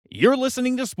You're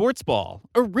listening to Sports Ball,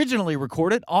 originally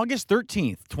recorded August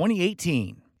 13th,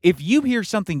 2018. If you hear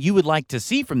something you would like to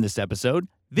see from this episode,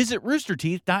 visit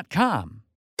roosterteeth.com.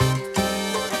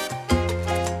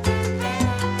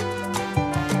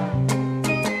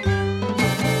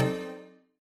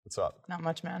 What's up? Not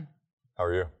much, man. How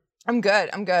are you? I'm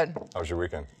good. How was your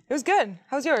weekend? It was good.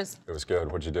 How was yours? It was good.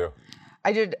 What'd you do?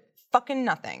 I did fucking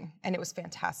nothing, and it was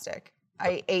fantastic.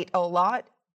 I ate a lot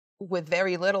with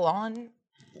very little on,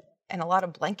 and a lot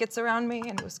of blankets around me,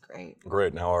 and it was great.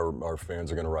 Great. Now our fans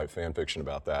are going to write fan fiction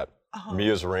about that.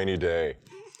 Mia's rainy day.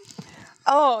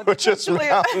 Oh, With just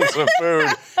mountains of food,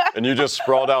 and you just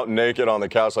sprawled out naked on the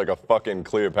couch like a fucking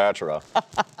Cleopatra.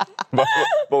 but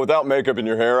without makeup and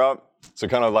your hair up, so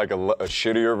kind of like a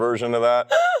shittier version of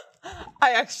that.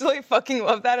 I actually fucking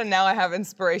love that, and now I have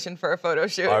inspiration for a photo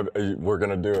shoot. We're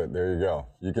gonna do it. There you go.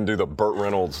 You can do the Burt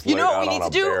Reynolds. You know what we laid need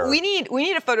out to on a do? bear. We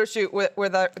need a photo shoot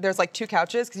where there's like two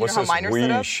couches, because you know how mine are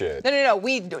set up. Shit? No.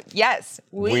 We do it. Yes.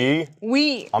 We.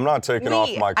 I'm not taking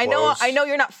off my clothes. I know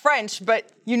you're not French, but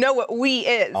you know what we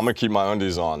is. I'm gonna keep my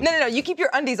undies on. No. You keep your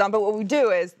undies on, but what we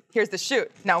do is, here's the shoot.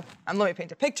 Now, let me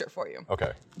paint a picture for you.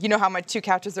 Okay. You know how my two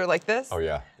couches are like this? Oh,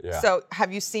 yeah. So,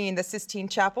 have you seen the Sistine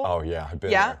Chapel? Oh, yeah, I've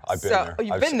been there. I've been there. Oh,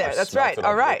 you've been there. That's smelt right. it.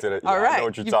 All I've right. looked at it. All Yeah, right. I know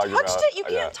what you're You've talking touched about. it? You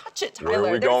can't touch it, Tyler. Where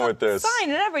are we going with this? Sign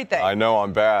and everything. I know,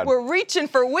 I'm bad. We're reaching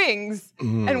for wings,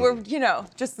 and we're,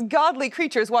 just godly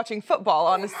creatures watching football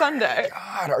on a Sunday.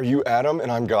 God, are you Adam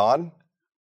and I'm God?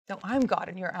 No, I'm God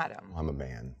and you're Adam. I'm a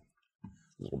man.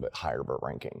 A little bit higher of a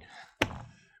ranking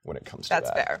when it comes to That's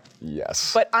that. fair.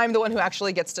 Yes. But I'm the one who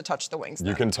actually gets to touch the wings.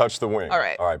 You can touch the wing. All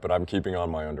right. All right, but I'm keeping on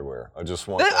my underwear. I just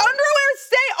want The that. underwear,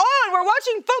 stay on. We're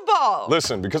watching football.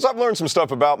 Listen, because I've learned some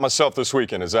stuff about myself this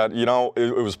weekend, is that,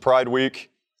 it was Pride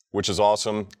Week, which is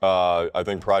awesome. I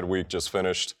think Pride Week just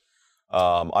finished.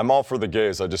 I'm all for the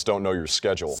gays. I just don't know your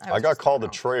schedule. I got called a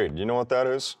trade. You know what that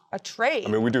is? A trade? I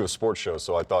mean, we do a sports show,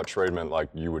 so I thought trade meant like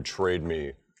you would trade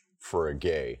me for a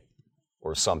gay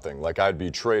or something. Like I'd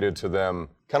be traded to them,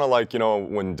 kind of like,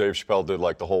 when Dave Chappelle did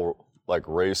like the whole like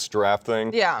race draft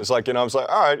thing. Yeah. It's like, I was like,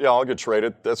 all right, yeah, I'll get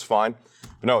traded. That's fine.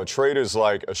 But no, a trade is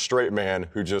like a straight man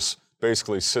who just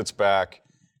basically sits back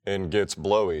and gets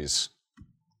blowies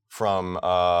from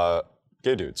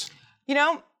gay dudes.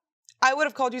 I would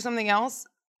have called you something else,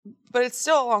 but it's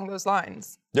still along those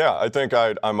lines. Yeah, I think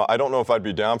I don't know if I'd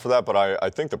be down for that, but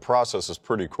I think the process is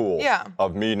pretty cool. Yeah.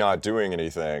 Of me not doing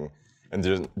anything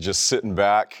and just sitting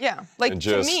back. Yeah, like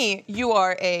to me, you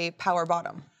are a power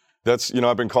bottom. That's,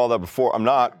 I've been called that before. I'm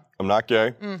not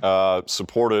gay,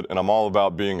 supported, and I'm all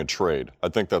about being a trade. I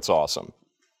think that's awesome.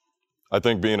 I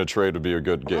think being a trade would be a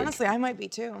good gig. Honestly, I might be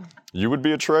too. You would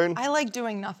be a trade? I like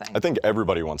doing nothing. I think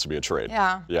everybody wants to be a trade.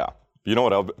 Yeah. Yeah. You know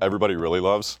what everybody really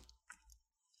loves?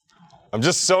 I'm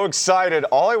just so excited.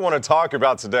 All I want to talk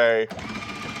about today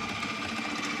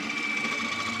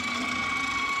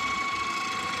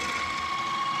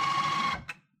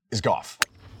is golf.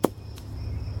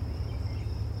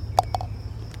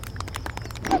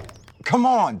 Come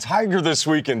on, Tiger this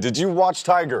weekend. Did you watch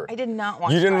Tiger? I did not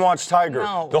watch You didn't Tiger. watch Tiger?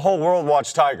 No. The whole world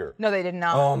watched Tiger. No, they did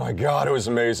not. Oh my God, it was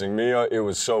amazing. Mia, it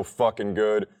was so fucking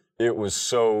good. It was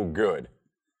so good.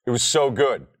 It was so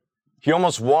good. He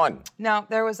almost won. No,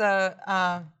 there was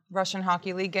a Russian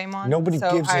Hockey League game on. Nobody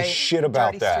gives a shit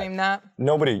about that. I streamed that.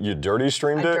 Nobody, you dirty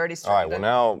streamed it? I dirty streamed All right, well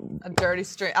now...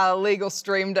 illegal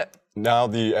streamed it. Now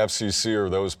the FCC or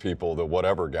those people, the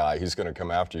whatever guy, he's gonna come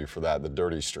after you for that, the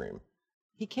dirty stream.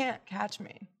 He can't catch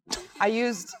me. I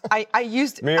used.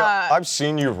 Mia, I've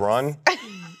seen you run.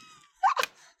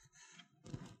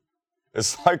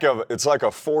 It's like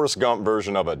a Forrest Gump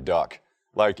version of a duck.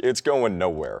 Like it's going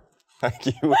nowhere. Like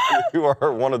you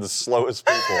are one of the slowest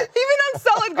people. Even on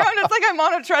solid ground, it's like I'm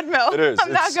on a treadmill. It is.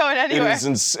 I'm not going anywhere. It is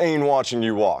insane watching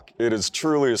you walk. It is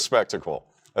truly a spectacle.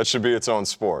 That should be its own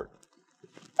sport.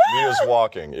 Mia's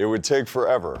walking. It would take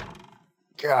forever.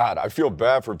 God, I feel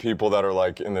bad for people that are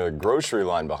like in the grocery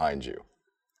line behind you.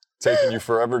 Taking you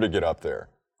forever to get up there.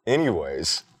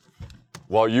 Anyways,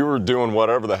 while you were doing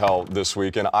whatever the hell this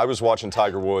weekend, I was watching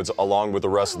Tiger Woods along with the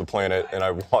rest of the planet, and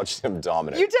I watched him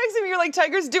dominate. You texted me, you're like,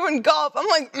 Tiger's doing golf. I'm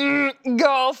like,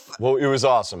 golf. Well, it was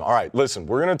awesome. All right, listen,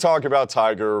 we're going to talk about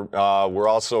Tiger. We're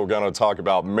also going to talk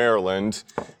about Maryland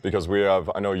because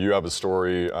I know you have a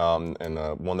story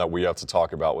and one that we have to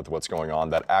talk about with what's going on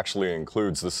that actually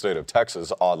includes the state of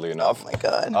Texas, oddly enough. Oh, my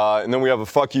God. And then we have a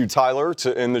Fuck You, Tyler,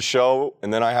 to end the show.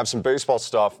 And then I have some baseball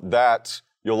stuff that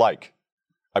you'll like.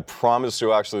 I promise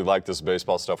you actually like this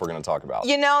baseball stuff we're going to talk about.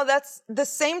 That's the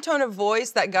same tone of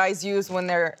voice that guys use when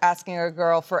they're asking a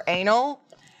girl for anal.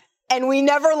 and we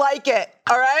never like it,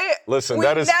 all right? Listen, we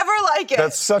never like it.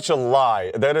 That's such a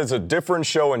lie. That is a different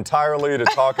show entirely to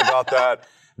talk about that.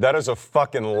 That is a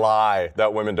fucking lie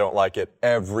that women don't like it.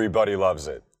 Everybody loves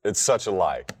it. It's such a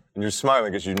lie. And you're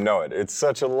smiling because you know it. It's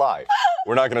such a lie.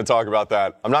 We're not going to talk about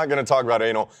that. I'm not going to talk about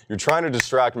anal. You're trying to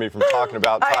distract me from talking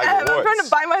about Tiger Woods. I'm trying to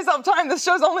buy myself time. This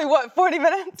show's only, 40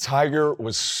 minutes? Tiger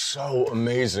was so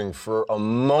amazing for a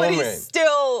moment. But he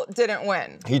still didn't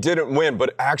win. He didn't win,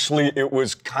 but actually it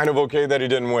was kind of okay that he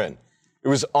didn't win. It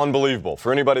was unbelievable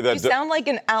for anybody that. You sound like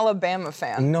an Alabama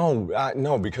fan.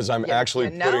 No, because I'm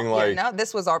actually putting No,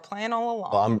 this was our plan all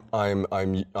along.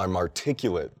 I'm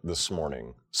articulate this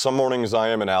morning. Some mornings I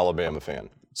am an Alabama fan.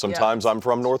 Sometimes I'm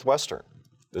from Northwestern.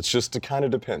 It's just, it kind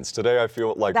of depends. Today I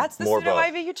feel like That's the more pseudo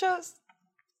Ivy you chose?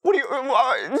 What do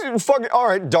you, fucking, all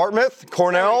right, Dartmouth,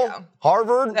 Cornell,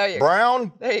 Harvard,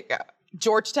 Brown. There you go.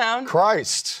 Georgetown.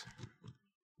 Christ.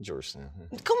 Georgetown.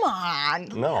 Come on.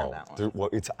 No, well,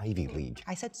 it's Ivy League.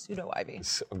 I said pseudo Ivy.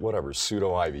 Whatever,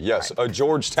 pseudo Ivy. Yes, a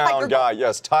Georgetown guy.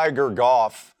 Yes, Tiger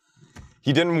Goff.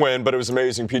 He didn't win, but it was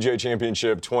amazing. PGA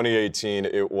Championship 2018.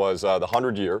 It was the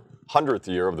 100th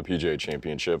year of the PGA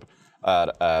Championship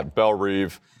at Belle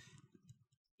Reve.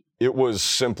 It was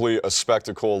simply a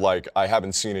spectacle like I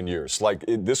haven't seen in years.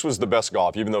 This was the best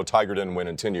golf, even though Tiger didn't win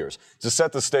in 10 years. To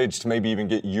set the stage to maybe even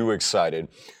get you excited,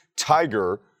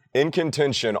 Tiger in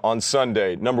contention on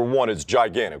Sunday. Number one, it's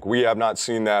gigantic. We have not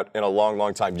seen that in a long,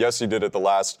 long time. Yes, he did it the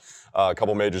last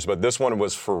couple majors, but this one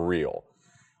was for real.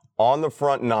 On the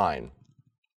front nine,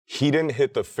 he didn't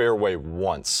hit the fairway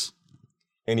once,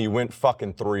 and he went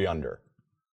fucking 3 under.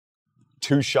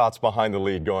 2 shots behind the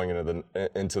lead going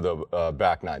into the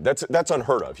back nine. That's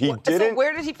unheard of. He didn't. So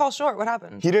where did he fall short? What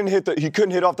happened? He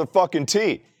couldn't hit off the fucking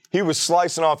tee. He was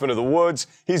slicing off into the woods.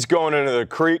 He's going into the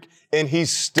creek, and he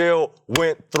still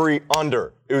went 3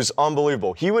 under. It was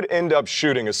unbelievable. He would end up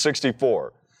shooting a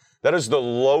 64. That is the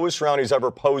lowest round he's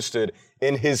ever posted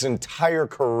in his entire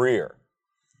career.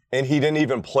 And he didn't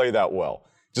even play that well.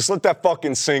 Just let that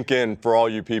fucking sink in for all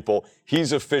you people.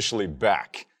 He's officially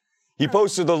back. He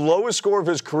posted the lowest score of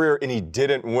his career, and he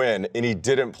didn't win, and he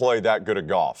didn't play that good at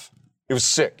golf. It was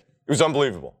sick. It was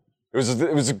unbelievable.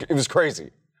 It was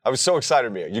crazy. I was so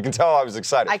excited, Mia. You can tell I was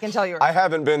excited. I can tell you were. I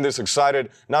haven't been this excited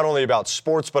not only about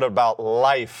sports, but about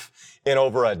life in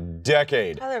over a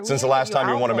decade since the last time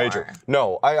you won a major.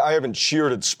 No, I haven't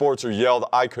cheered at sports or yelled.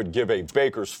 I could give a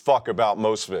baker's fuck about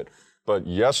most of it. But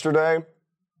yesterday,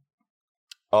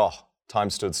 time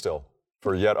stood still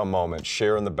for yet a moment.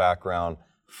 Cher in the background,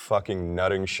 fucking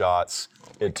nutting shots.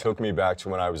 It took me back to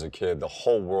when I was a kid. The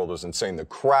whole world was insane. The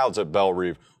crowds at Belle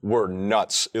Reve were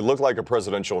nuts. It looked like a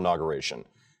presidential inauguration.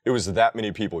 It was that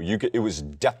many people. It was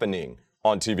deafening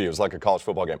on TV. It was like a college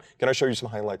football game. Can I show you some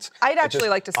highlights? I'd actually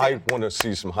like to see. I want to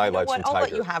see some highlights from Tiger. I'll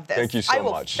let you have this. Thank you so much. I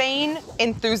will feign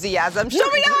enthusiasm. Show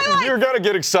me the highlights. You're gonna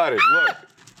get excited. Look,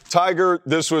 Tiger.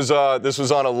 This was on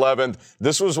 11th.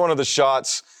 This was one of the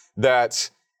shots that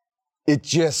it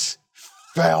just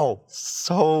fell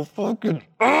so fucking.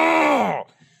 How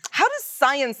does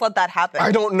science let that happen?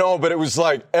 I don't know, but it was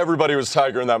like everybody was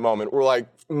Tiger in that moment. We're like,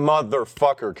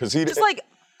 motherfucker, because he just like.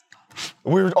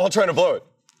 We were all trying to blow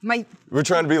it. We're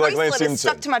trying to be like Lance Stevenson.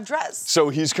 Stuck to my dress. So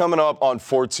he's coming up on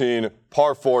 14,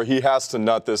 par 4. He has to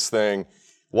nut this thing.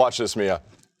 Watch this, Mia.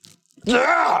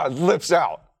 Yeah, lips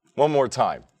out. One more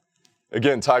time.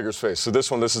 Again, Tiger's face. So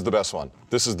this is the best one.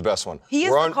 This is the best one. He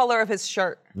is the color of his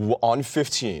shirt. On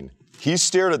 15. He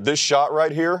stared at this shot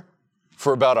right here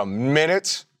for about a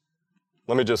minute.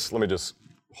 Let me just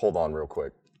hold on real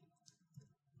quick.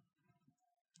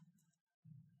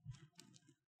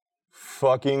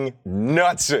 Fucking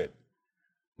nuts it.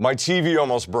 My TV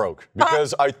almost broke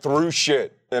because I threw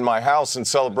shit in my house in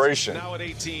celebration. Now at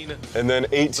 18. And then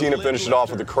 18 to finish it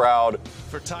off with the crowd.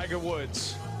 For Tiger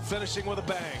Woods, finishing with a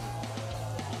bang.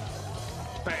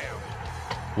 Bam.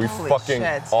 We fucking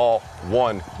all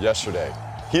won yesterday.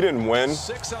 He didn't win.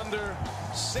 6 under,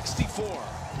 64.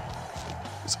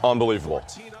 It's unbelievable.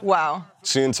 Wow.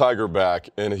 Seeing Tiger back,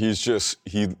 and he's just,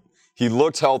 he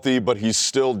looked healthy, but he's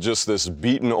still just this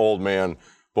beaten old man,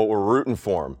 but we're rooting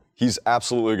for him. He's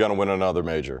absolutely going to win another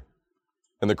major.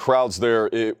 And the crowds there,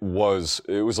 it was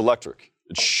electric.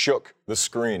 It shook the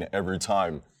screen every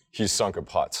time he sunk a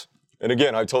putt. And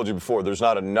again, I told you before, there's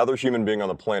not another human being on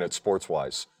the planet,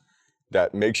 sports-wise,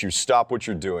 that makes you stop what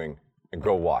you're doing and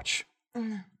go watch.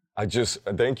 I just,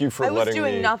 thank you for letting me. I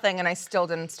was doing nothing, and I still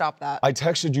didn't stop that. I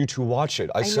texted you to watch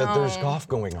it. I said, there's golf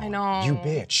going on. I know. You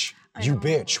bitch. You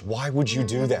bitch. Why would you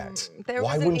do that?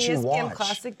 Why wouldn't you watch? There was an ESPN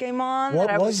Classic game on that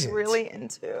I was really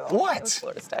into. What? It was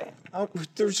Florida State.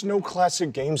 There's no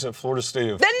classic games at Florida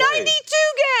State. The 92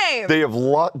 game. They have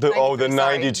the 93,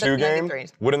 '92 game. 93.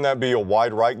 Wouldn't that be a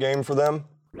wide right game for them?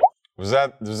 Was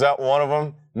that one of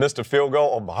them? Missed a field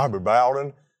goal. Oh, Bobby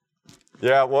Bowden.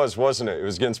 Yeah, it was, wasn't it? It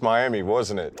was against Miami,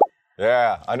 wasn't it?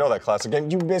 Yeah, I know that classic game.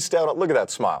 You missed out on. Look at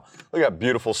that smile. Look at that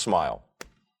beautiful smile.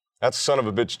 That son of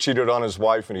a bitch cheated on his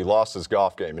wife and he lost his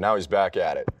golf game, and now he's back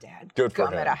at it. Dad, good for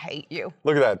him. I hate you.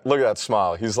 Look at that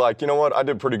smile. He's like, you know what? I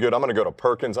did pretty good. I'm gonna go to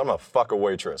Perkins. I'm gonna fuck a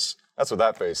waitress. That's what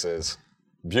that face is.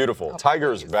 Beautiful.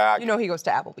 Tiger's back. You know he goes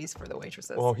to Applebee's for the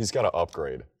waitresses. Well, he's got to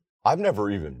upgrade. I've never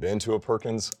even been to a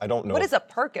Perkins. I don't know. What is a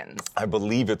Perkins? I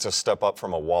believe it's a step up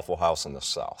from a Waffle House in the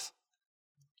South.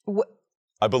 What?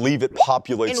 I believe it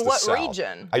populates In the what South.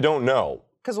 region? I don't know.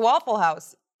 Because Waffle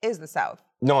House is the South.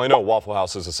 No, I know Waffle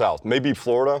House is the South. Maybe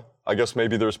Florida. I guess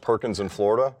maybe there's Perkins in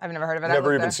Florida. I've never heard of it.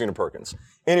 Never even seen a Perkins.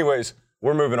 Anyways,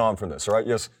 we're moving on from this, right?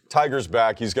 Yes, Tiger's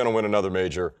back. He's going to win another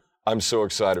major. I'm so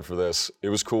excited for this. It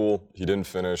was cool. He didn't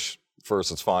finish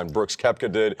first. It's fine. Brooks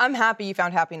Koepka did. I'm happy you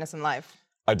found happiness in life.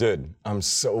 I did. I'm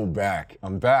so back.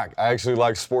 I'm back. I actually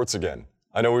like sports again.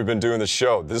 I know we've been doing the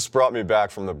show. This brought me back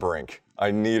from the brink.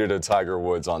 I needed a Tiger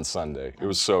Woods on Sunday. It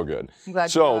was so good. I'm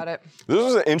glad you got it. This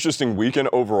was an interesting weekend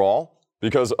overall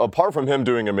because apart from him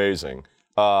doing amazing,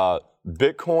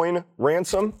 Bitcoin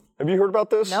ransom. Have you heard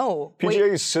about this? No.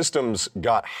 PGA's systems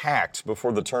got hacked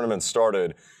before the tournament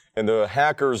started, and the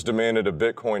hackers demanded a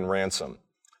Bitcoin ransom.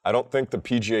 I don't think the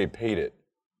PGA paid it.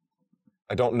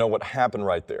 I don't know what happened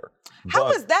right there.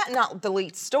 How is that not the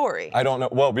lead story? I don't know.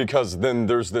 Well, because then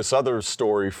there's this other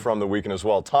story from the weekend as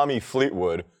well. Tommy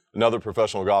Fleetwood, another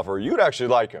professional golfer. You'd actually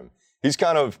like him. He's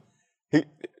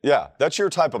yeah, that's your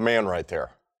type of man right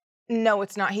there. No,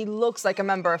 it's not. He looks like a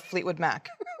member of Fleetwood Mac.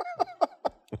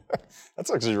 That's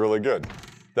actually really good.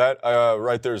 That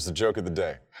right there is the joke of the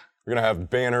day. We're going to have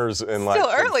banners and like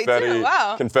Still early, too.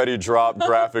 Wow. confetti drop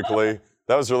graphically.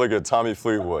 That was really good. Tommy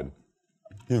Fleetwood.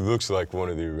 He looks like one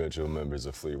of the original members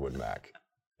of Fleetwood Mac.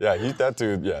 Yeah, that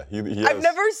dude, yeah. He I've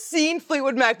never seen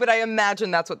Fleetwood Mac, but I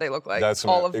imagine that's what they look like. That's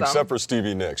all of them. Except for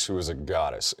Stevie Nicks, who is a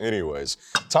goddess. Anyways,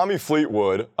 Tommy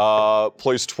Fleetwood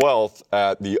placed 12th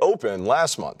at the Open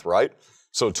last month, right?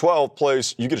 So 12th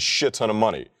place, you get a shit ton of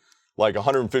money. Like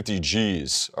 150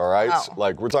 G's, all right? Wow.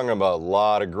 Like, we're talking about a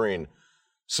lot of green.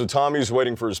 So Tommy's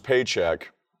waiting for his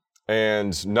paycheck,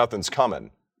 and nothing's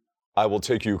coming. I will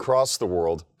take you across the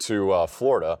world to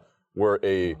Florida, where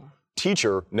a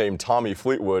teacher named Tommy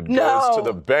Fleetwood goes to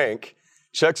the bank,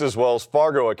 checks his Wells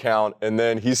Fargo account, and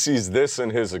then he sees this in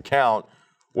his account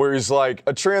where he's like,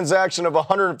 a transaction of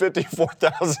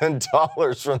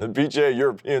 $154,000 from the PGA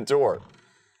European Tour.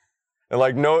 And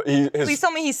like, no, Please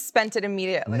tell me he spent it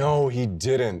immediately. No, he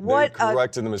didn't. What they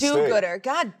corrected the mistake. do-gooder.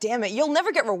 God damn it. You'll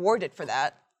never get rewarded for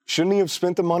that. Shouldn't he have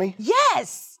spent the money?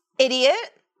 Yes, idiot.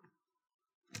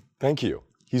 Thank you.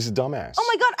 He's a dumbass. Oh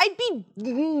my God, I'd be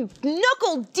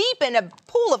knuckle deep in a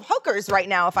pool of hookers right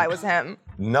now if I was him.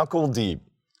 Knuckle deep.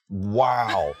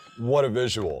 Wow, what a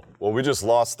visual. Well, we just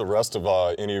lost the rest of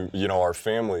our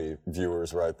family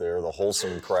viewers right there, the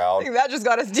wholesome crowd. I think that just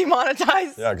got us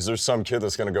demonetized. Yeah, because there's some kid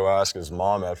that's going to go ask his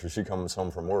mom after she comes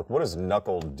home from work, what does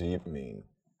knuckle deep mean?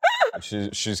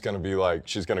 she's going to be like,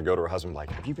 she's going to go to her husband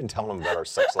like, have you been telling him about our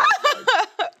sex life?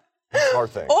 Like, that's our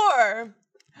thing. Or,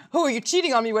 who are you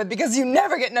cheating on me with because you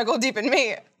never get knuckle deep in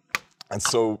me? And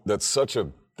so that's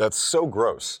so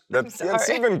gross. That's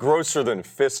sorry. even grosser than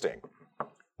fisting.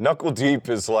 Knuckle deep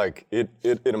is like, it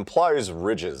implies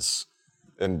ridges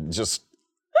and just,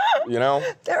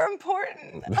 They're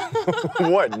important.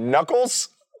 What, knuckles?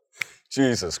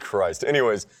 Jesus Christ.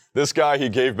 Anyways, this guy, he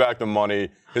gave back the money.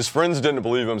 His friends didn't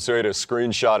believe him, so he had to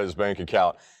screenshot his bank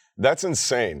account. That's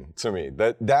insane to me.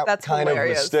 That's kind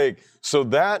hilarious. of mistake. So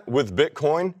that, with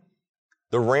Bitcoin,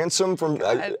 the ransom from,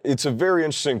 it's a very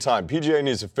interesting time. PGA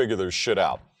needs to figure their shit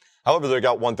out. However, they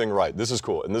got one thing right. This is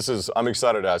cool. And I'm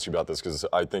excited to ask you about this because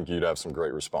I think you'd have some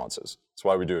great responses. That's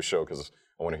why we do a show, because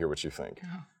I want to hear what you think.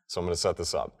 So I'm going to set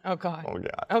this up. Oh, God. Oh,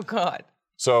 God. Oh, God.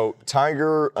 So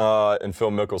Tiger and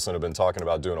Phil Mickelson have been talking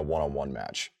about doing a one-on-one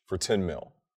match for 10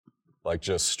 mil. Like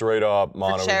just straight up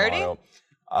mono For charity? to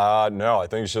mono. No, I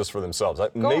think it's just for themselves.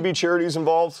 Maybe charity's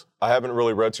involved. I haven't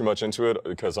really read too much into it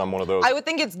because I'm one of those. I would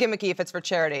think it's gimmicky if it's for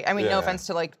charity. I mean, no offense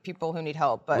to like people who need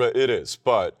help, but it is.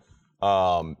 But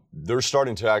they're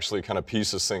starting to actually kind of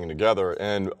piece this thing together,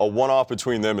 and a one-off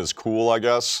between them is cool, I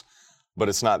guess. But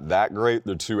it's not that great.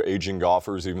 They're two aging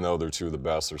golfers, even though they're two of the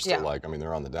best. They're still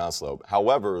they're on the downslope.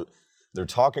 However, they're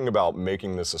talking about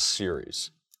making this a series.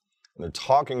 And they're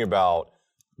talking about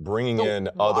bringing in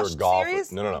other golfers.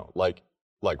 Series? No. Like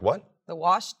what? The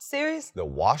Washed series? The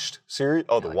Washed series?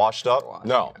 Oh, the Washed Up? Washed,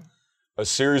 No. A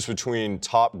series between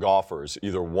top golfers,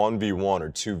 either 1v1 or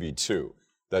 2v2.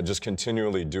 that just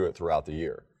continually do it throughout the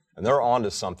year. And they're onto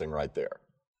something right there.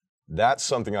 That's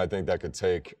something I think that could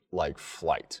take like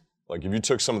flight. Like if you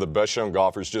took some of the best young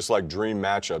golfers, just like dream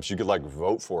matchups, you could like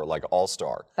vote for it like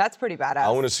all-star. That's pretty badass. I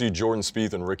want to see Jordan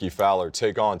Spieth and Ricky Fowler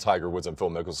take on Tiger Woods and Phil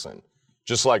Mickelson.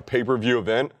 Just like pay-per-view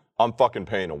event, I'm fucking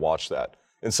paying to watch that.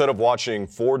 Instead of watching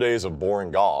 4 days of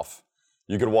boring golf,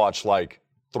 you could watch like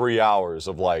 3 hours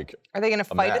of like Are they going to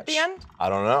fight at the end? I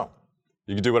don't know.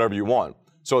 You can do whatever you want.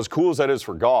 So as cool as that is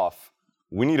for golf,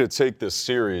 we need to take this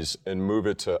series and move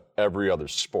it to every other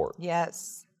sport.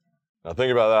 Yes. Now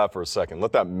think about that for a second.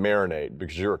 Let that marinate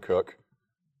because you're a cook.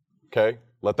 Okay?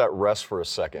 Let that rest for a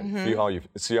second.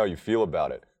 See how you feel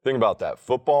about it. Think about that.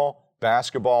 Football,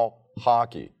 basketball,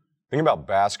 hockey. Think about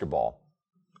basketball.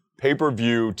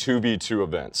 Pay-per-view 2v2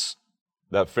 events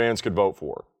that fans could vote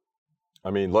for. I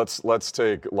mean, let's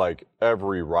take like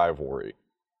every rivalry.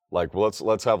 Like let's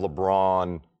have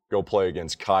LeBron go play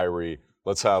against Kyrie.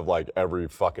 Let's have like every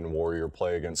fucking Warrior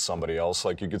play against somebody else.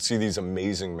 Like you could see these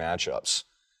amazing matchups.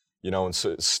 You know, and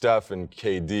so Steph and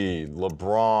KD,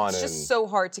 LeBron It's and just so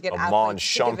hard to get Amon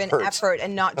athletes to give an Shumpert. effort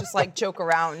and not just like joke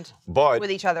around But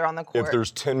with each other on the court. if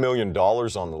there's $10 million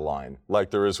on the line, like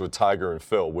there is with Tiger and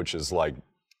Phil, which is like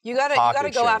you gotta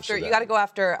pocket go change after to you them. gotta go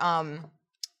after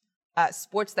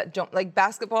sports that don't like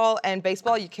basketball and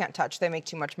baseball. You can't touch; they make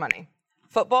too much money.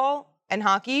 Football and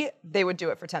hockey, they would do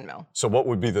it for 10 mil. So what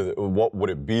would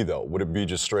it be though? Would it be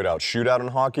just straight out shootout in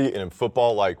hockey? And in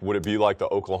football, like would it be like the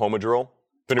Oklahoma drill?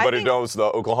 If anybody knows the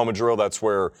Oklahoma drill, that's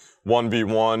where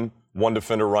 1v1, one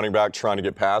defender running back trying to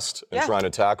get past and trying to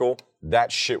tackle.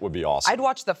 That shit would be awesome. I'd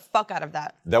watch the fuck out of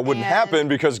that. That wouldn't happen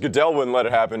because Goodell wouldn't let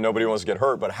it happen. Nobody wants to get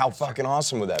hurt. But how fucking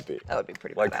awesome would that be? That would be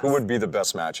pretty Like, badass. who would be the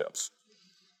best matchups?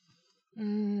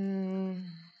 I'm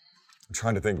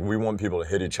trying to think. We want people to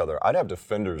hit each other. I'd have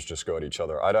defenders just go at each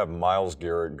other. I'd have Myles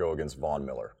Garrett go against Von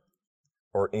Miller.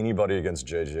 Or anybody against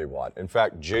J.J. Watt. In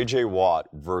fact, J.J. Watt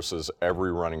versus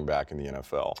every running back in the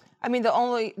NFL. I mean,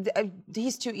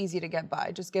 he's too easy to get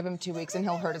by. Just give him 2 weeks and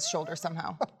he'll hurt his shoulder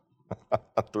somehow.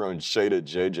 Throwing shade at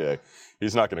J.J.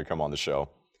 He's not going to come on the show.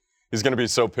 He's going to be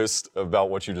so pissed about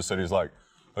what you just said. He's like,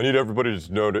 I need everybody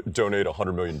to donate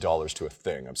 $100 million to a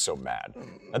thing. I'm so mad.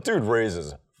 That dude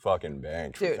raises fucking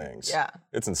bank for things. Yeah.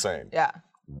 It's insane. Yeah.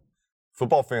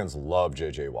 Football fans love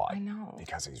J.J. Watt. I know.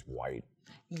 Because he's white.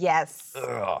 Yes.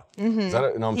 Ugh. Is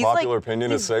that an unpopular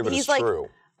opinion to say, but it's like true?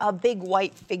 A big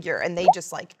white figure, and they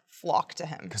just like flock to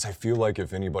him. Because I feel like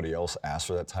if anybody else asks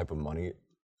for that type of money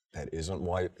that isn't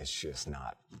white, it's just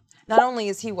not. Not only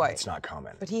is he white, It's not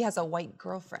coming. but he has a white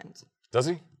girlfriend Does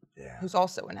he? Yeah. who's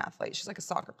also an athlete. She's like a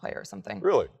soccer player or something.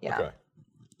 Really? Yeah. Okay.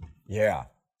 Yeah.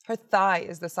 Her thigh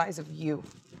is the size of you.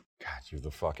 God, you're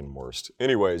the fucking worst.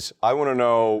 Anyways, we want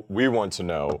to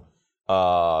know,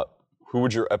 who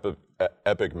would your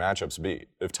epic matchups be?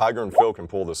 If Tiger and Phil can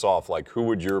pull this off, like who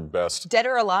would your best... Dead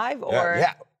or alive? Or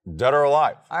Yeah, dead or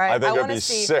alive. All right, I think that'd wanna be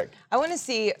see, sick. I want to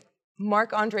see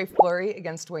Marc-Andre Fleury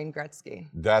against Wayne Gretzky.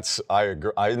 I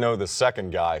agree. I know the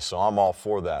second guy, so I'm all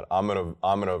for that. I'm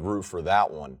gonna root for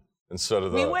that one instead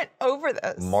of the... We went over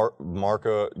this.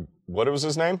 Marca, what was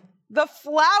his name? The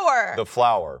Flower. The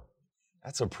Flower.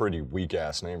 That's a pretty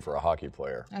weak-ass name for a hockey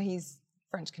player. He's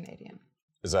French-Canadian.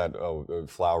 Is that a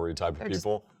flowery type of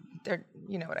people?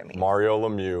 You know what I mean. Mario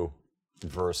Lemieux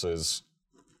versus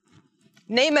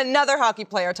Name another hockey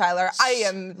player, Tyler. I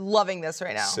am loving this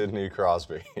right now. Sidney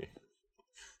Crosby.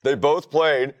 They both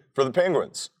played for the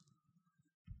Penguins.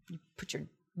 Put your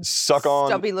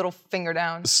Stubby little finger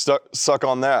down. Suck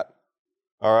on that.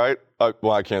 All right?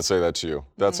 Well, I can't say that to you.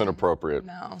 That's inappropriate.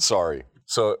 No. Sorry.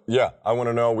 So, yeah, we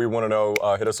want to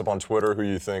know, hit us up on Twitter who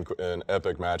you think an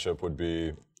epic matchup would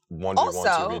be. 1v1, Also,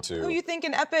 2v2. who you think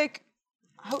an epic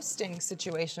hosting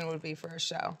situation would be for a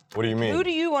show? What do you mean? Who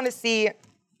do you want to see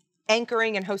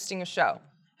anchoring and hosting a show?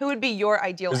 Who would be your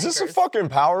ideal Is this a anchors? fucking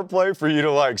power play for you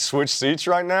to, like, switch seats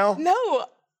right now? No.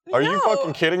 Are you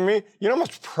fucking kidding me? You know how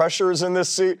much pressure is in this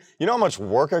seat? You know how much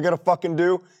work I gotta fucking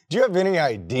do? Do you have any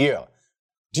idea?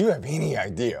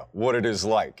 What it is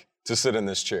like to sit in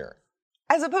this chair?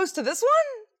 As opposed to this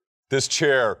one? This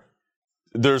chair,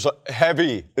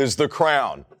 heavy is the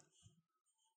crown.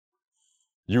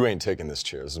 You ain't taking this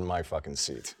chair. This is my fucking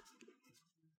seat.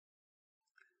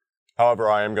 However,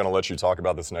 I am going to let you talk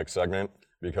about this next segment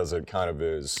because it kind of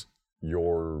is it's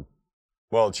your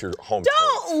home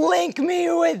Don't link me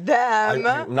with them.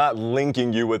 I'm not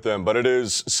linking you with them, but it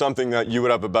is something that you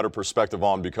would have a better perspective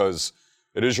on because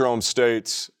it is your home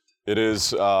state. It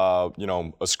is, a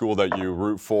school that you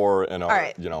root for and, All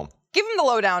right. Give him the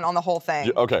lowdown on the whole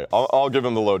thing. Okay, I'll give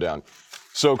him the lowdown.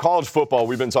 So college football,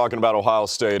 we've been talking about Ohio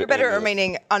State. You're better at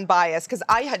remaining unbiased because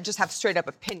I just have straight up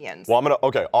opinions. Well,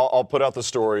 I'll put out the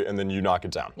story and then you knock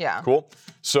it down. Yeah. Cool?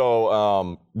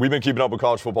 So we've been keeping up with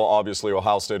college football. Obviously,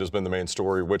 Ohio State has been the main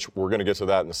story, which we're going to get to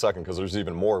that in a second because there's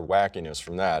even more wackiness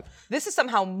from that. This is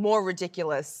somehow more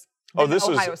ridiculous than the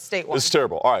Ohio State one. It's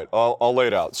terrible. All right, I'll lay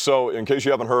it out. So in case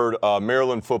you haven't heard,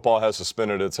 Maryland football has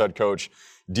suspended its head coach,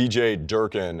 DJ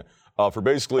Durkin, for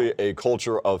basically a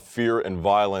culture of fear and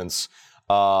violence.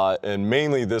 And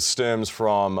mainly this stems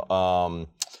from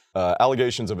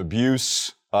allegations of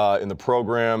abuse in the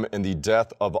program and the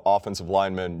death of offensive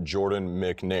lineman Jordan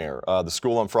McNair. The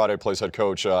school on Friday placed head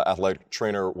coach, athletic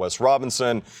trainer Wes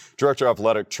Robinson, director of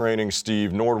athletic training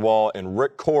Steve Nordwall, and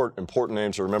Rick Court, important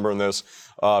names to remember in this,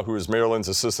 who is Maryland's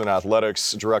assistant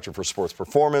athletics director for sports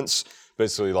performance,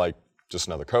 basically like just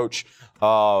another coach.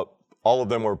 All of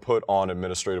them were put on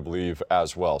administrative leave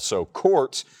as well. So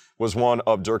Court was one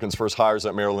of Durkin's first hires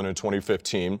at Maryland in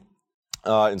 2015.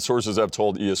 And sources have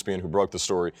told ESPN, who broke the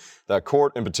story, that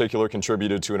Court in particular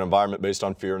contributed to an environment based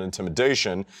on fear and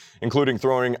intimidation, including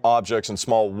throwing objects and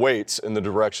small weights in the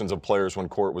directions of players when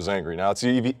Court was angry. Now, it's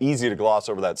easy to gloss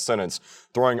over that sentence,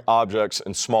 throwing objects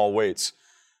and small weights.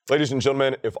 Ladies and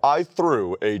gentlemen, if I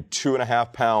threw a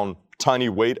 2.5-pound tiny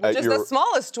weight at your... Which is the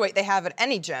smallest weight they have at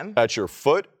any gym. At your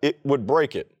foot, it would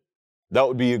break it. That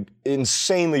would be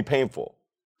insanely painful.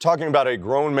 Talking about a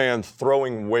grown man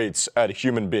throwing weights at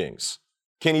human beings.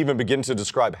 Can't even begin to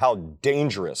describe how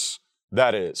dangerous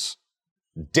that is.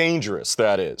 Dangerous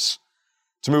that is.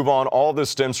 To move on, all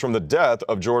this stems from the death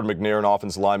of Jordan McNair, an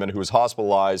offensive lineman who was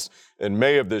hospitalized in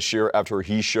May of this year after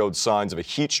he showed signs of a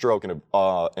heat stroke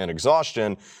and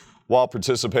exhaustion while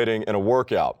participating in a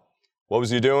workout. What was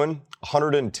he doing?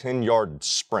 110-yard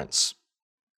sprints.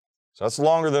 So that's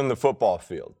longer than the football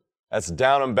field. That's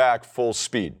down and back full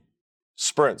speed.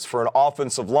 Sprints for an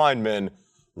offensive lineman,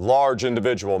 large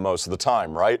individual most of the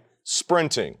time, right?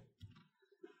 Sprinting.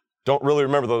 Don't really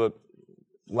remember the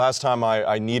last time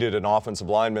I needed an offensive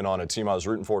lineman on a team I was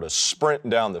rooting for to sprint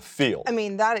down the field. I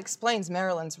mean, that explains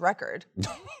Maryland's record.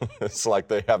 It's like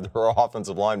they have their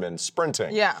offensive linemen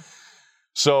sprinting. Yeah.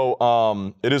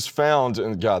 So it is found,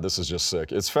 and God, this is just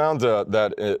sick. It's found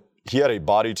that he had a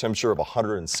body temperature of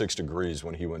 106 degrees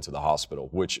when he went to the hospital,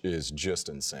 which is just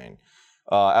insane.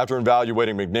 After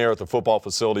evaluating McNair at the football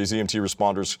facilities, EMT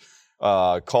responders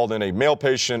called in a male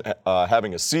patient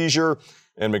having a seizure,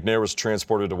 and McNair was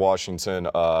transported to Washington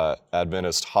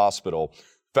Adventist Hospital.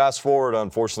 Fast forward,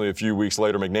 unfortunately, a few weeks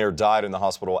later, McNair died in the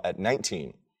hospital at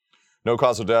 19. No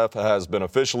cause of death has been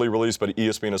officially released, but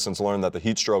ESPN has since learned that the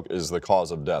heat stroke is the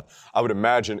cause of death. I would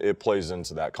imagine it plays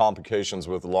into that. Complications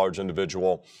with a large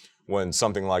individual when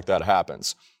something like that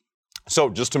happens. So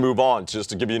just to move on, just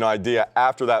to give you an idea,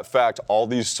 after that fact, all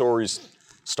these stories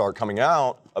start coming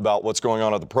out about what's going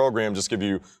on at the program. Just give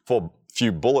you full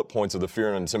few bullet points of the fear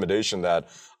and intimidation that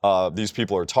these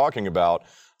people are talking about.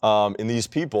 And these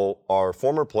people are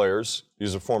former players.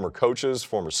 These are former coaches,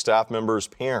 former staff members,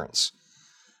 parents,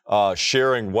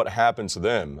 sharing what happened to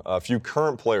them. A few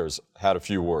current players had a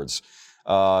few words.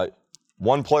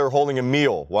 One player holding a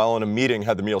meal while in a meeting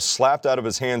had the meal slapped out of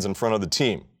his hands in front of the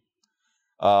team.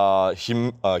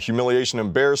 Humiliation and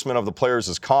embarrassment of the players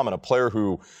is common. A player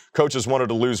who coaches wanted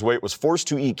to lose weight was forced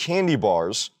to eat candy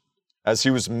bars as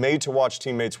he was made to watch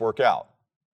teammates work out.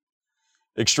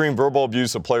 Extreme verbal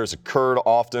abuse of players occurred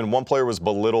often. One player was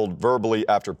belittled verbally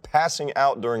after passing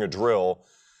out during a drill.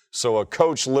 So a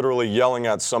coach literally yelling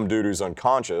at some dude who's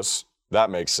unconscious. That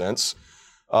makes sense.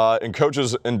 And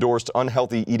coaches endorsed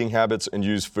unhealthy eating habits and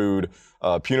used food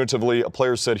punitively. A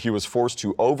player said he was forced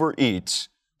to overeat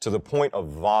to the point of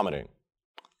vomiting.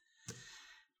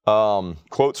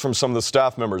 Quotes from some of the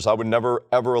staff members: "I would never,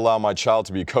 ever allow my child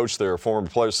to be coached there." A former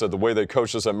player said, "The way they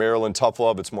coach us at Maryland, tough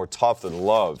love, it's more tough than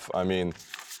love." I mean,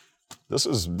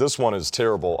 this one is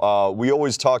terrible. We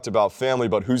always talked about family,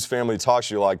 but whose family talks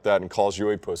to you like that and calls you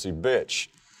a pussy bitch?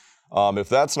 If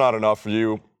that's not enough for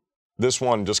you, this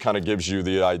one just kind of gives you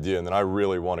the idea, and then I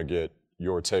really want to get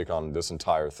your take on this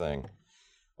entire thing.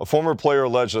 A former player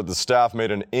alleged that the staff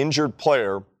made an injured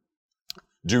player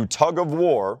do tug of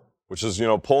war, which is,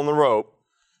 pulling the rope,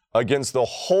 against the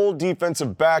whole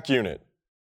defensive back unit.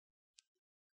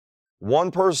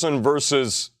 One person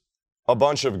versus a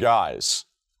bunch of guys.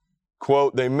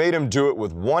 Quote, "They made him do it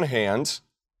with one hand,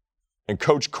 and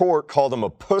Coach Court called him a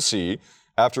pussy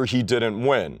after he didn't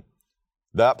win.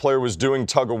 That player was doing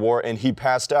tug of war, and he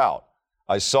passed out.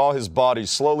 I saw his body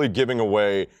slowly giving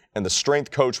away, and the strength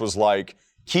coach was like,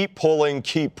 keep pulling,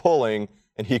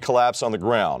 and he collapsed on the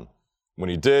ground. When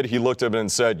he did, he looked at him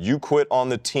and said, 'You quit on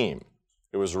the team.'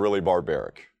 It was really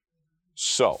barbaric."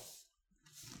 So,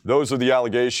 those are the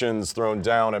allegations thrown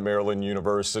down at Maryland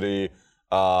University.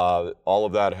 All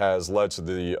of that has led to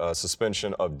the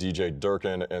suspension of DJ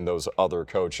Durkin and those other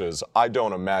coaches. I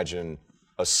don't imagine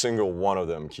a single one of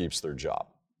them keeps their job.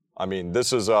 I mean,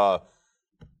 this is got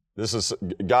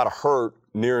to hurt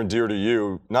near and dear to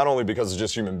you, not only because it's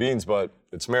just human beings, but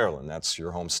it's Maryland. That's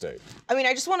your home state. I mean,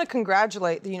 I just want to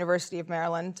congratulate the University of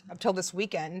Maryland. Up till this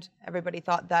weekend, everybody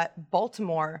thought that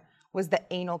Baltimore was the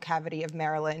anal cavity of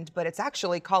Maryland, but it's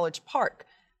actually College Park.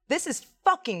 This is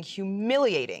fucking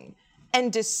humiliating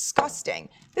and disgusting.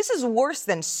 This is worse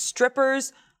than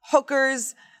strippers,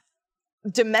 hookers,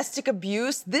 domestic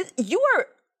abuse. You are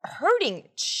hurting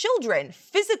children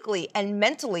physically and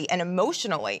mentally and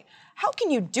emotionally. How can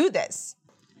you do this?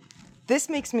 This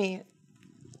makes me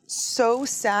so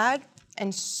sad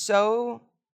and so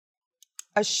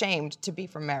ashamed to be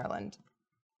from Maryland.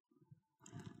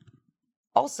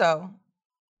 Also,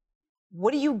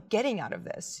 what are you getting out of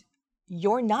this?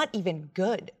 You're not even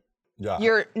good. Yeah.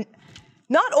 You're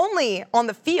not only on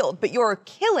the field, but you're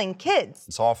killing kids.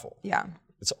 It's awful. Yeah.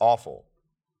 It's awful.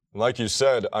 And like you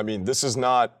said, I mean, this is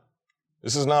not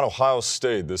Ohio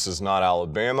State. This is not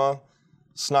Alabama.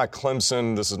 It's not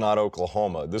Clemson. This is not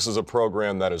Oklahoma. This is a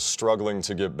program that is struggling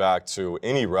to get back to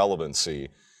any relevancy.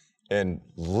 And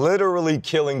literally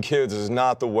killing kids is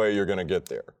not the way you're going to get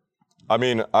there. I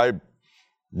mean,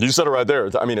 you said it right there.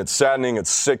 I mean, it's saddening.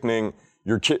 It's sickening.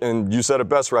 And you said it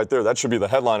best right there. That should be the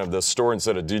headline of this story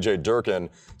instead of DJ Durkin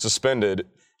suspended. It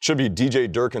should be DJ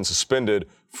Durkin suspended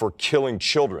for killing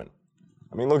children.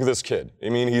 I mean, look at this kid. I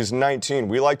mean, he's 19.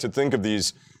 We like to think of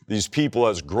these people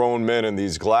as grown men and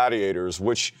these gladiators,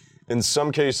 which in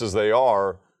some cases they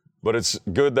are, but it's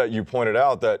good that you pointed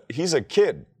out that he's a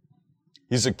kid.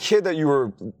 He's a kid that you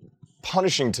were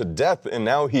punishing to death, and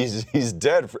now he's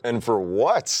dead. And for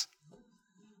what?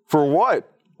 For what?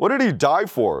 What did he die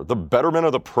for? The betterment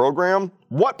of the program?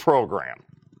 What program?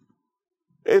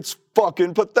 It's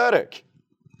fucking pathetic.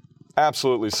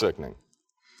 Absolutely sickening.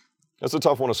 That's a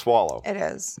tough one to swallow. It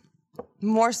is.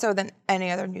 More so than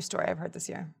any other news story I've heard this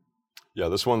year. Yeah,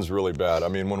 this one's really bad. I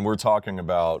mean, when we're talking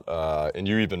about, and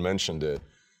you even mentioned it,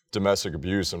 domestic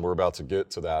abuse, and we're about to get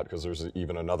to that because there's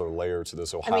even another layer to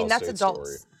this Ohio that's State adults.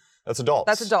 story. That's adults.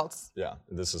 That's adults. Yeah,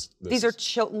 These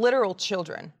are literal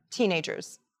children,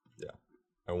 teenagers. Yeah,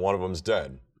 and one of them's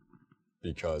dead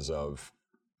because of,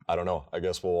 I don't know, I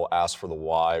guess we'll ask for the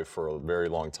why for a very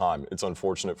long time. It's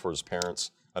unfortunate for his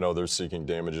parents. I know they're seeking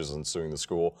damages and suing the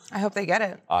school. I hope they get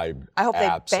it. I hope they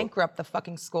bankrupt the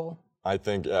fucking school. I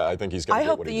think he's going to get what he deserves. I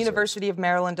hope the University of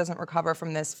Maryland doesn't recover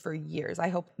from this for years. I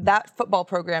hope that football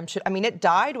program should, I mean, it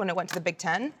died when it went to the Big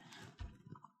Ten,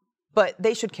 but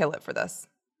they should kill it for this.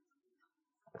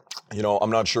 You know,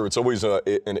 I'm not sure. It's always an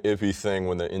iffy thing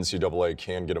when the NCAA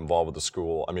can get involved with the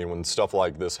school. I mean, when stuff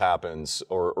like this happens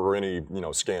or any,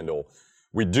 scandal,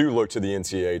 we do look to the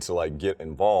NCAA to, get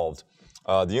involved.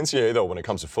 The NCAA, though, when it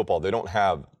comes to football, they don't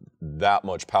have that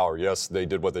much power. Yes, they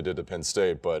did what they did to Penn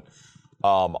State, but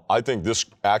I think this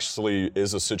actually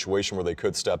is a situation where they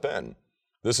could step in.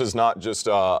 This is not just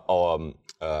kind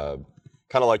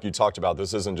of like you talked about.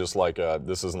 This isn't just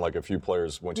this isn't like a few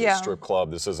players went to a strip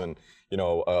club. This isn't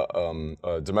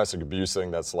a domestic abuse thing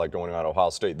that's like going on at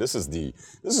Ohio State. This is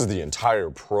the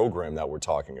entire program that we're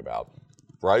talking about.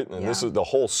 Right? And this is the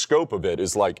whole scope of it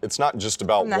is it's not just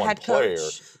about one player.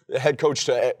 The head coach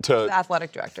to the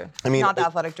athletic director. I mean, not the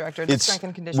athletic director, the strength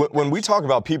and conditioning. When we talk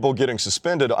about people getting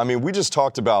suspended, I mean, we just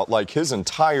talked about his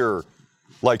entire,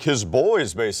 his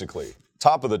boys basically,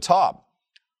 top of the top,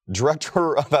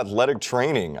 director of athletic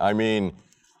training. I mean,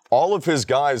 all of his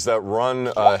guys that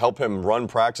help him run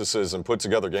practices and put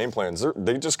together game plans,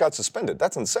 they just got suspended.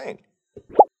 That's insane.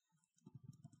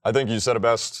 I think you said it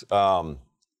best.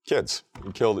 Kids,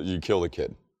 you killed a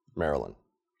kid, Maryland,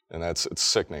 and it's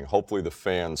sickening. Hopefully the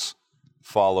fans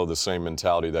follow the same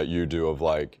mentality that you do of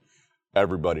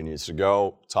everybody needs to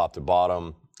go, top to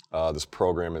bottom. This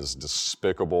program is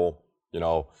despicable.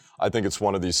 I think it's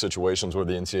one of these situations where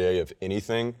the NCAA, if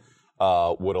anything,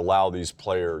 would allow these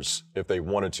players, if they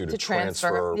wanted to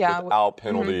transfer without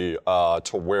penalty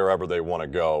to wherever they want to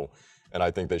go, and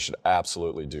I think they should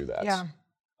absolutely do that.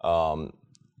 Yeah.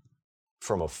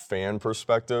 From a fan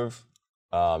perspective,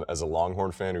 as a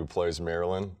Longhorn fan who plays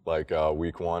Maryland,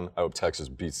 week one, I hope Texas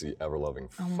beats the ever-loving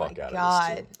fuck out of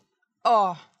this team.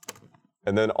 Oh.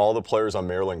 And then all the players on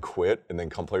Maryland quit and then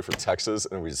come play for Texas,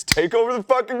 and we just take over the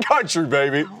fucking country,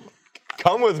 baby. Oh,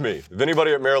 come with me. If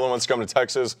anybody at Maryland wants to come to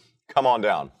Texas, come on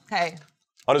down. Hey.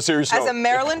 On a serious note. As a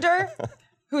Marylander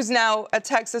who's now a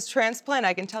Texas transplant,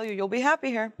 I can tell you, you'll be happy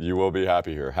here. You will be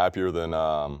happy here. Happier than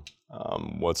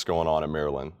what's going on in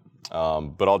Maryland.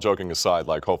 But all joking aside,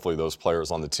 like hopefully those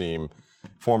players on the team,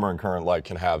 former and current, like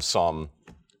can have some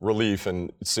relief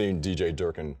in seeing DJ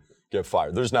Durkin get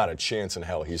fired. There's not a chance in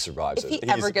hell he survives if he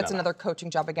ever gets another coaching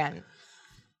job again.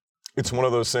 It's one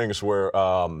of those things where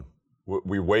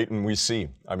we wait and we see.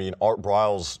 I mean, Art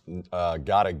Briles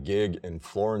got a gig in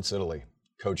Florence, Italy,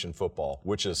 coaching football,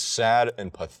 which is sad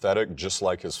and pathetic, just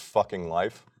like his fucking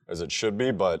life, as it should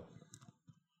be. But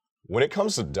when it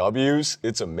comes to W's,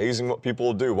 it's amazing what people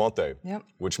will do, won't they? Yep.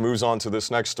 Which moves on to this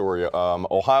next story.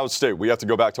 Ohio State. We have to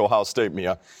go back to Ohio State,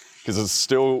 Mia, because it's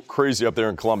still crazy up there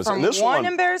in Columbus. From and this one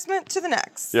embarrassment to the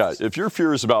next. Yeah, if you're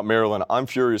furious about Maryland, I'm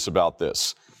furious about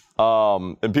this.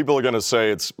 And people are going to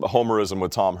say it's homerism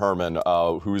with Tom Herman,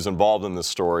 who's involved in this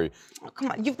story. Oh,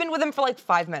 come on, you've been with him for like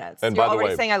 5 minutes. And You're by the already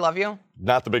way, saying I love you?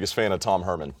 Not the biggest fan of Tom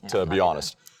Herman, to be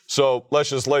honest. So let's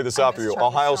just lay this out for you. Charlie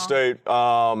Ohio Strong.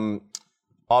 State,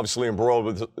 obviously embroiled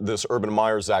with this Urban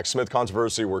Meyer, Zach Smith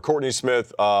controversy, where Courtney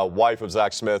Smith, wife of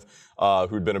Zach Smith,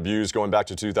 who'd been abused going back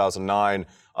to 2009,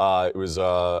 it was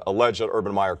alleged that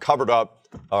Urban Meyer covered up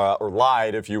or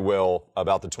lied, if you will,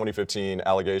 about the 2015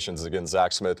 allegations against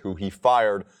Zach Smith, who he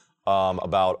fired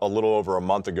about a little over a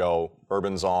month ago.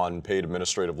 Urban's on paid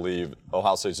administrative leave.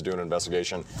 Ohio State's doing an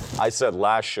investigation. I said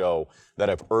last show that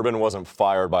if Urban wasn't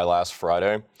fired by last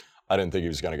Friday, I didn't think he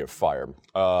was going to get fired.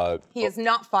 He is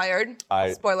not fired.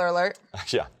 Spoiler alert.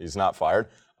 Yeah, he's not fired.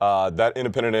 That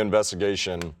independent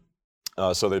investigation,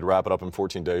 so they'd wrap it up in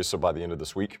 14 days. So by the end of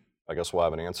this week, I guess we'll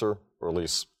have an answer, or at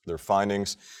least their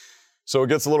findings. So it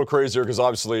gets a little crazier because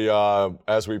obviously,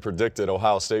 as we predicted,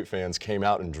 Ohio State fans came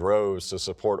out in droves to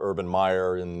support Urban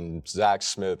Meyer and Zach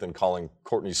Smith and calling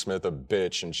Courtney Smith a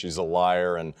bitch and she's a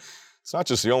liar. And it's not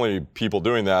just the only people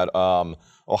doing that.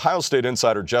 Ohio State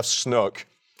insider Jeff Snook,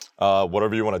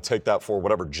 whatever you want to take that for,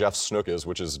 whatever Jeff Snook is,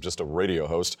 which is just a radio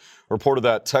host, reported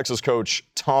that Texas coach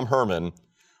Tom Herman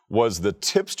was the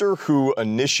tipster who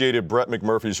initiated Brett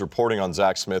McMurphy's reporting on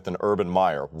Zach Smith and Urban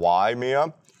Meyer. Why,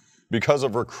 Mia? Because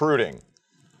of recruiting.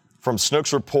 From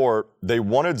Snook's report, they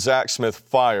wanted Zach Smith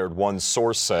fired, one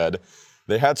source said.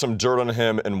 They had some dirt on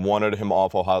him and wanted him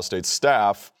off Ohio State's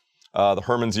staff. The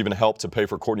Hermans even helped to pay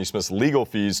for Courtney Smith's legal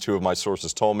fees, two of my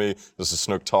sources told me. This is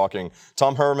Snook talking.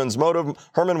 Tom Herman's motive,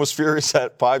 Herman was furious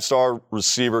that five-star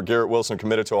receiver Garrett Wilson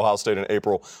committed to Ohio State in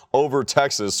April over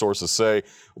Texas, sources say.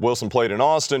 Wilson played in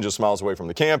Austin, just miles away from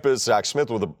the campus. Zach Smith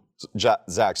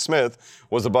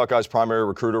was the Buckeyes' primary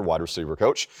recruiter, wide receiver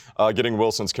coach, getting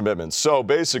Wilson's commitment. So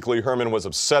basically, Herman was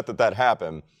upset that that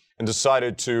happened and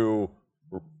decided to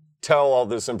tell all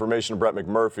this information to Brett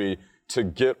McMurphy to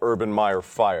get Urban Meyer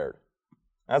fired.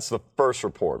 That's the first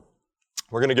report.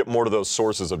 We're going to get more to those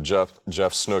sources of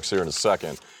Jeff Snooks here in a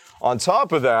second. On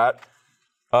top of that,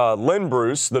 Lynn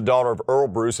Bruce, the daughter of Earl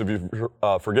Bruce, if you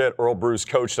forget, Earl Bruce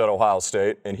coached at Ohio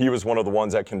State, and he was one of the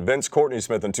ones that convinced Courtney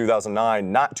Smith in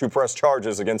 2009 not to press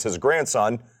charges against his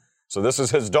grandson. So this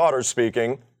is his daughter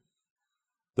speaking.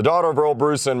 The daughter of Earl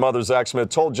Bruce and mother Zach Smith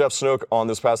told Jeff Snook on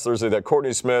this past Thursday that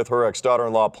Courtney Smith, her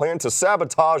ex-daughter-in-law, planned to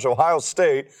sabotage Ohio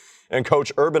State and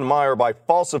coach Urban Meyer by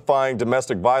falsifying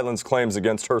domestic violence claims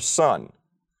against her son.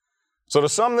 So to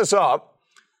sum this up,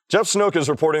 Jeff Snook is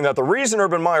reporting that the reason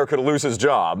Urban Meyer could lose his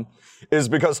job is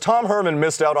because Tom Herman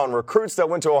missed out on recruits that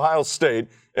went to Ohio State,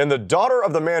 and the daughter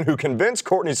of the man who convinced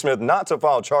Courtney Smith not to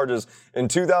file charges in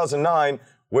 2009,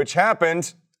 which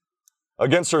happened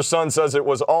against her son, says it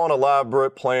was all an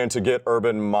elaborate plan to get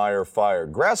Urban Meyer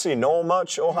fired. Grassy knoll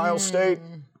much, Ohio State?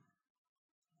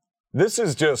 This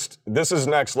is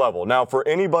next level. Now, for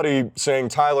anybody saying,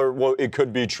 Tyler, well, it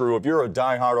could be true. If you're a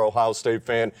diehard Ohio State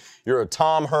fan, you're a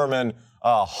Tom Herman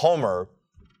homer.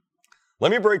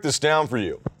 Let me break this down for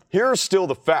you. Here's still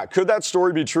the fact. Could that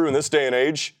story be true in this day and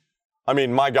age? I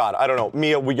mean, my God, I don't know.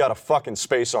 Mia, we got a fucking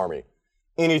space army.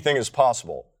 Anything is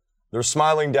possible. They're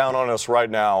smiling down on us right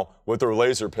now with their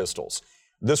laser pistols.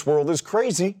 This world is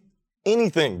crazy.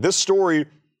 Anything. This story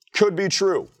could be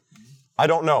true. I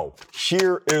don't know.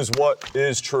 Here is what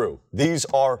is true. These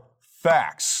are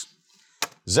facts.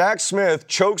 Zach Smith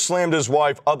chokeslammed his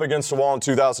wife up against the wall in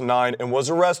 2009 and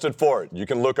was arrested for it. You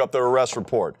can look up the arrest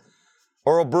report.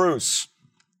 Earl Bruce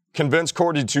convinced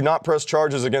Courtney to not press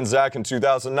charges against Zach in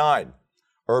 2009.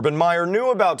 Urban Meyer knew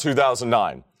about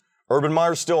 2009. Urban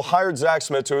Meyer still hired Zach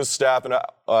Smith to his staff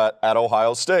at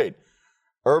Ohio State.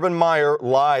 Urban Meyer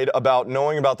lied about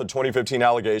knowing about the 2015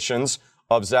 allegations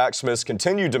of Zach Smith's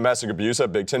continued domestic abuse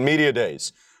at Big Ten Media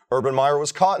Days. Urban Meyer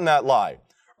was caught in that lie.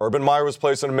 Urban Meyer was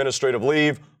placed on administrative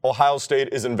leave. Ohio State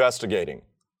is investigating.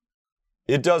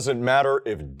 It doesn't matter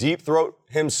if Deep Throat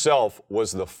himself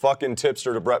was the fucking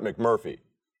tipster to Brett McMurphy.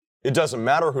 It doesn't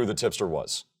matter who the tipster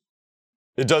was.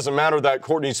 It doesn't matter that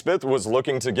Courtney Smith was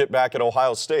looking to get back at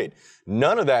Ohio State.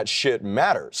 None of that shit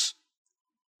matters.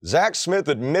 Zach Smith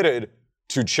admitted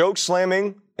to choke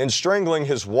slamming and strangling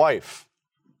his wife.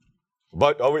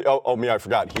 But, I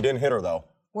forgot. He didn't hit her, though.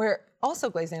 We're also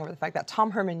glazing over the fact that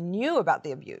Tom Herman knew about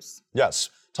the abuse. Yes.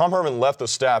 Tom Herman left the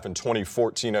staff in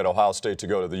 2014 at Ohio State to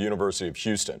go to the University of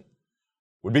Houston.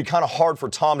 Would be kind of hard for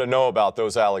Tom to know about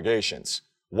those allegations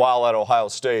while at Ohio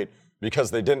State because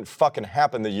they didn't fucking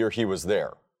happen the year he was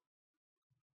there.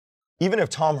 Even if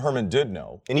Tom Herman did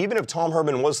know, and even if Tom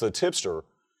Herman was the tipster,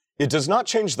 it does not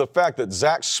change the fact that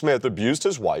Zach Smith abused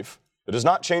his wife. It does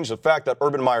not change the fact that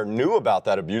Urban Meyer knew about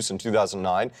that abuse in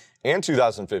 2009 and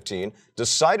 2015,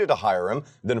 decided to hire him,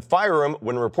 then fire him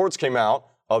when reports came out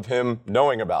of him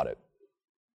knowing about it.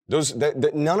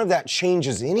 None of that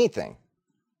changes anything.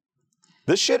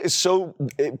 This shit is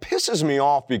it pisses me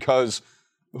off because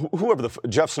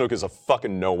Jeff Snook is a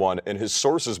fucking no one, and his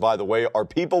sources, by the way, are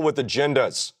people with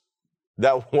agendas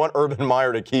that want Urban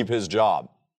Meyer to keep his job.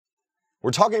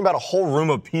 We're talking about a whole room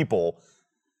of people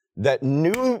that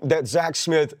knew that Zach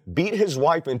Smith beat his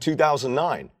wife in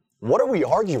 2009. What are we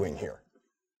arguing here?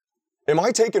 Am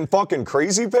I taking fucking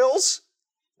crazy pills?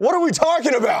 What are we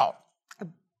talking about? A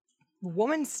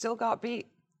woman still got beat.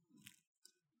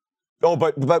 Oh,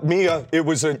 but Mia, it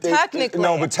was a... Technically.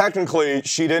 No, but technically,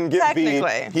 she didn't get beat.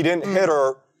 He didn't hit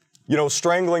her. You know,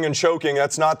 strangling and choking,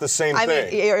 that's not the same thing. I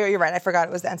mean, you're right. I forgot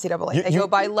it was the NCAA. They go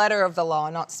by letter of the law,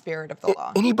 not spirit of the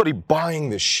law. Anybody buying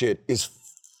this shit is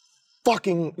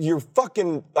you're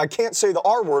fucking, I can't say the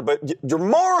R word, but you're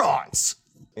morons.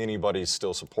 Anybody's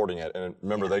still supporting it. And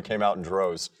remember, they came out in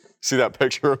droves. See that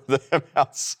picture of them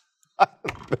outside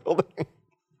the building?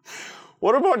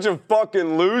 What a bunch of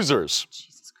fucking losers.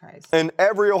 Jesus Christ. And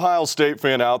every Ohio State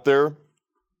fan out there,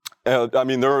 I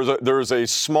mean, there is a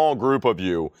small group of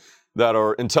you that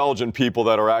are intelligent people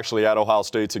that are actually at Ohio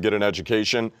State to get an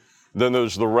education. Then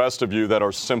there's the rest of you that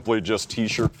are simply just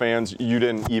T-shirt fans. You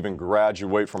didn't even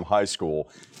graduate from high school,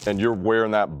 and you're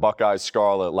wearing that Buckeye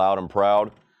scarlet loud and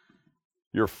proud.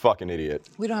 You're a fucking idiot.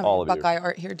 We don't have all any Buckeye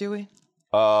art here, do we?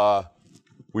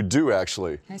 We do,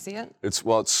 actually. Can I see it? It's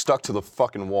stuck to the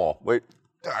fucking wall. Wait.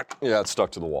 Yeah, it's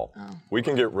stuck to the wall. Oh. We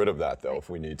can get rid of that, though, if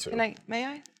we need to. May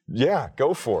I? Yeah,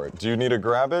 go for it. Do you need to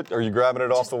grab it? Are you grabbing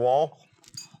it off the wall?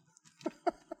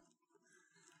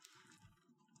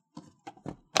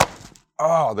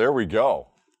 Oh, there we go.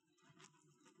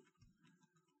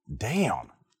 Damn.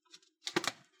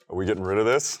 Are we getting rid of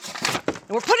this?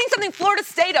 We're putting something Florida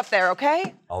State up there,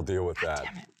 okay? I'll deal with that.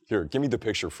 Damn it. Here, give me the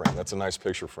picture frame. That's a nice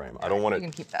picture frame. I don't want it. You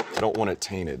can keep that. I don't want it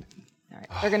tainted. All right.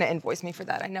 They're gonna invoice me for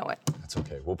that. I know it. That's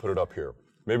okay. We'll put it up here.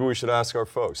 Maybe we should ask our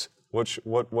folks.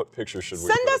 What picture should we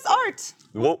send us art?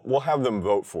 We'll have them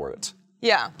vote for it.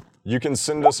 Yeah. You can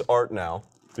send us art now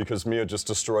because Mia just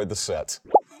destroyed the set.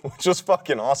 Which is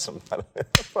fucking awesome.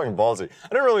 Fucking ballsy. I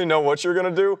didn't really know what you were gonna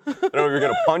do. I don't know if you're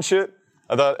gonna punch it.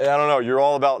 I don't know, you're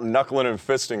all about knuckling and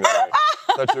fisting today.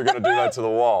 I thought you were gonna do that to the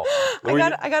wall.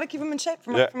 I gotta keep them in shape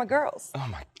for my girls. Oh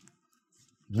my.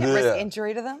 Can't risk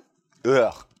injury to them.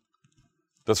 Ugh.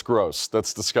 That's gross.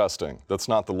 That's disgusting. That's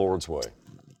not the Lord's way.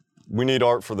 We need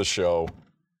art for the show.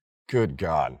 Good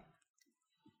God.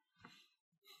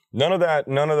 None of that,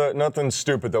 nothing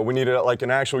stupid though. We need like an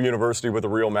actual university with a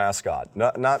real mascot.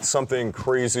 Not something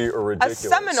crazy or ridiculous. A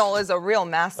Seminole is a real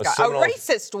mascot. A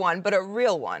racist one, but a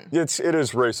real one. It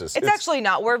is racist. It's actually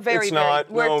not. We're very, it's not,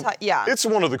 yeah. It's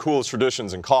one of the coolest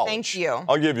traditions in college. Thank you.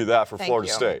 I'll give you that for Florida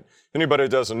State. Anybody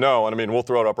that doesn't know, and I mean, we'll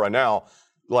throw it up right now,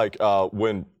 like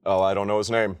when, I don't know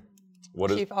his name.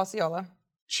 Chief Osceola.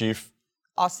 Chief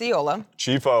Osceola.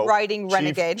 Chief O. Riding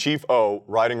Renegade. Chief O,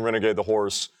 riding Renegade the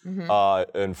horse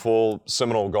in full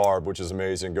Seminole garb, which is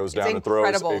amazing. Goes down and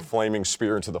throws a flaming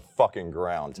spear into the fucking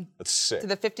ground. That's sick. To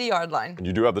the 50-yard line. And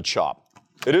you do have the chop.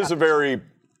 It is a very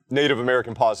Native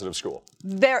American positive school.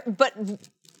 But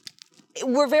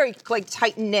we're very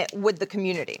tight-knit with the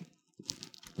community.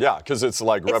 Yeah, because it's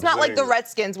like it's not like the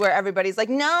Redskins where everybody's like,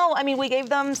 no, I mean, we gave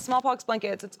them smallpox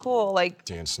blankets. It's cool. Like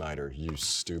Dan Snyder, you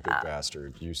stupid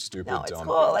bastard. You stupid dumb. No, it's dumb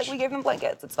cool. bitch. Like we gave them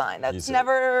blankets. It's fine. That's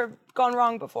never gone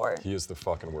wrong before. He is the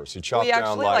fucking worst. He chopped we down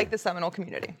actually like the Seminole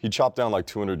community. He chopped down like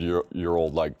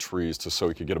 200-year-old trees so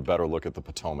he could get a better look at the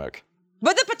Potomac.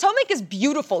 But the Potomac is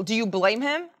beautiful. Do you blame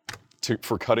him?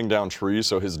 For cutting down trees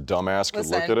so his dumb ass could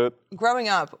look at it? Growing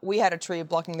up, we had a tree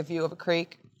blocking the view of a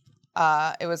creek.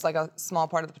 It was like a small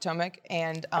part of the Potomac,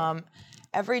 and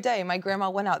every day my grandma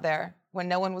went out there when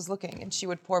no one was looking, and she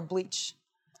would pour bleach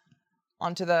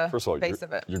onto the base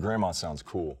of it. Your grandma sounds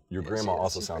cool. Your grandma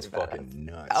also sounds fucking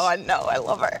nuts. Oh, I know. I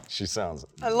love her. She sounds.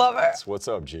 I love her. What's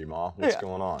up, G-Ma? What's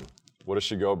going on? What does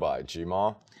she go by?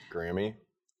 G-Ma? Grammy?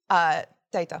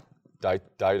 Tato.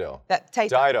 Dido.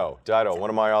 Tato. Dido. One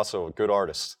of my also good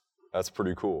artists. That's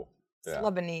pretty cool. It's Yeah.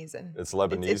 Lebanese. And It's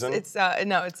Lebanese? It's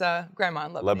grandma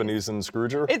in Lebanese. Lebanese and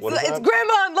Scrooger? It's What is that?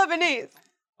 grandma in Lebanese.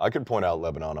 I could point out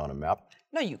Lebanon on a map.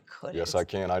 No, you couldn't. Yes, I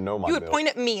can. I know my You would point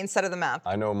at me instead of the map.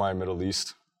 I know my Middle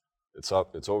East. It's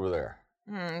up. It's over there.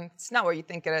 It's not where you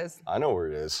think it is. I know where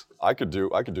it is. I could do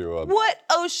a. What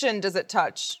ocean does it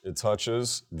touch? It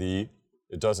touches the.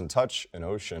 It doesn't touch an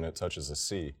ocean. It touches a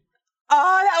sea.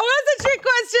 Oh, that was a trick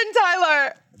question,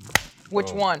 Tyler.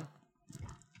 Which one?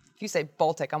 If you say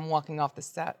Baltic, I'm walking off the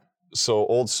set. So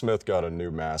Old Smith got a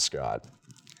new mascot.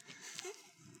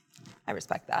 I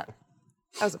respect that.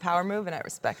 That was a power move, and I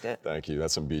respect it. Thank you.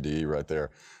 That's some BDE right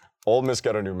there. Old Miss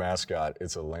got a new mascot.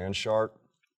 It's a land shark.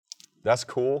 That's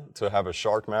cool to have a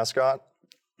shark mascot.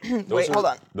 Hold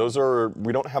on.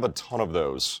 We don't have a ton of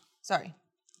those. Sorry.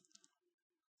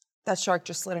 That shark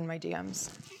just slid in my DMs.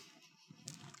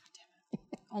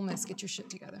 Ole Miss, get your shit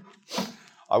together.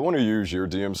 I want to use your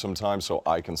DMs sometimes so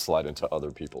I can slide into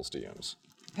other people's DMs.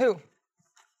 Who?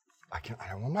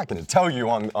 I'm not going to tell you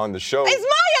on the show. It's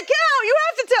my account. You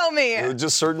have to tell me.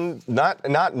 Just certain,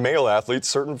 not male athletes,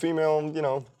 certain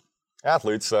female,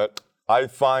 athletes that I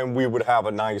find we would have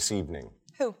a nice evening.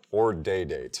 Who? Or day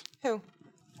date. Who?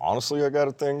 Honestly, I got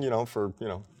a thing,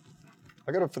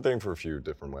 I got a thing for a few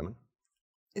different women.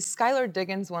 Is Skylar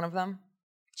Diggins one of them?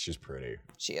 She's pretty.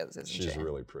 She is, isn't she? She's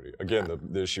really pretty. Again,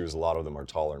 the issue is a lot of them are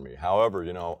taller than me. However,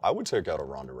 I would take out a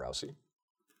Ronda Rousey.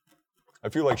 I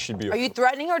feel like she'd be Are you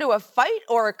threatening her to a fight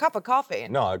or a cup of coffee?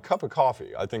 No, a cup of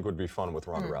coffee I think would be fun with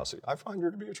Ronda Rousey. I find her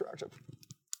to be attractive.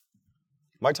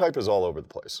 My type is all over the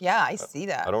place. Yeah, I see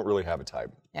that. I don't really have a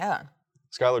type. Yeah.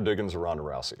 Skylar Diggins or Ronda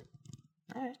Rousey.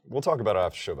 All right. We'll talk about it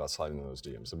after the show about sliding into those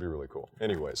DMs. It'd be really cool.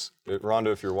 Anyways,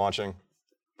 Ronda, if you're watching,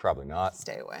 probably not.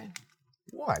 Stay away.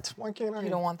 What? Why can't I? You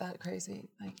don't want that crazy.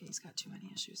 Like, he's got too many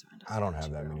issues around him. I don't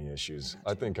have that many issues.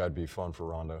 I think I'd be fun for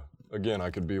Ronda. Again, I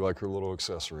could be like her little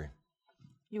accessory.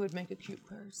 You would make a cute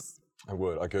purse. I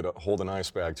would. I could hold an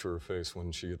ice bag to her face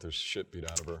when she get the shit beat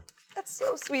out of her. That's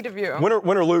so sweet of you. Win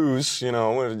or lose,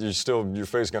 your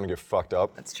face is gonna get fucked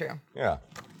up. That's true. Yeah.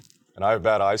 And I have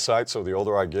bad eyesight, so the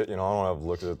older I get, I don't have to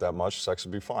look at it that much. Sex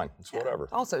would be fine. It's whatever.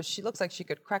 Also, she looks like she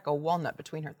could crack a walnut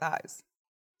between her thighs.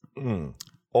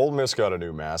 Old Miss got a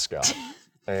new mascot,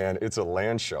 and it's a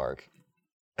land shark.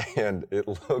 And it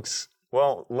looks,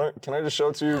 can I just show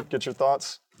it to you, get your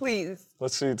thoughts? Please.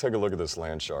 Let's see, take a look at this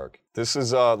land shark. This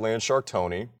is land shark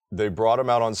Tony. They brought him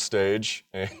out on stage,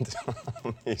 and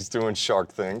he's doing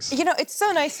shark things. It's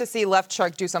so nice to see Left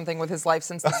Shark do something with his life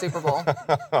since the Super Bowl.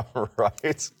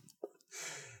 Right?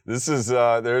 This is,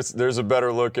 there's a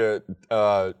better look at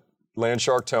land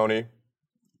shark Tony.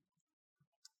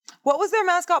 What was their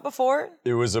mascot before?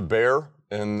 It was a bear,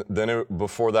 and then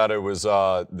before that it was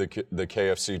the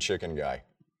KFC chicken guy.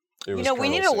 We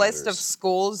need a list of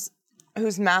schools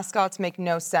whose mascots make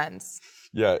no sense.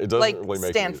 Yeah, it doesn't like really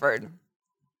make Stanford.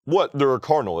 What? They're a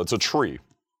cardinal. It's a tree.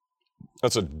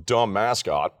 That's a dumb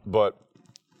mascot, but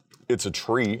it's a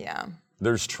tree. Yeah.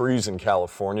 There's trees in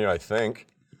California, I think.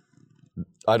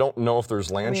 I don't know if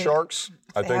there's land sharks.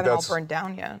 I think haven't all burned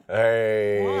down yet.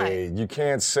 Hey, Why? You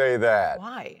can't say that.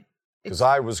 Why? Because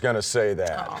I was gonna say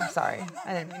that. Oh, I'm sorry.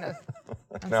 I didn't mean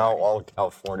to. Now all of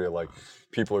California,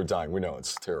 people are dying. We know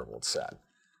it's terrible. It's sad.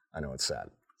 I know it's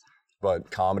sad. But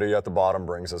comedy at the bottom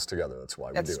brings us together. That's why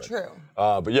we do it. That's true.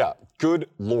 But yeah, good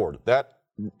Lord.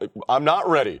 I'm not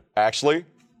ready, actually.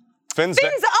 Fins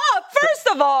up, first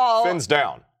of all. Fins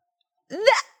down.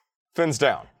 Fins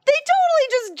down. They totally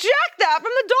just jacked that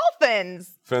from the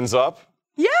Dolphins. Fins up?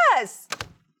 Yes.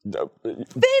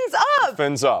 Fins up.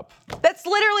 Fins up. That's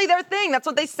literally their thing. That's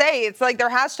what they say. It's like their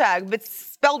hashtag, but it's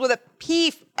spelled with a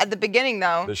P at the beginning,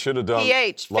 though. They should have done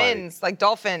PH, fins, like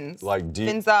dolphins. Like deep,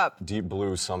 fins up. Deep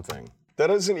blue something.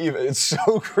 That isn't even, it's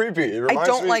so creepy. It reminds I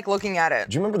don't me, like looking at it.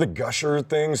 Do you remember the gusher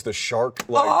things, the shark?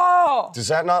 Oh! Does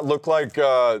that not look like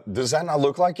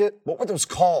it? What were those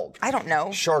called? I don't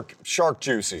know. Shark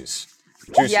juices.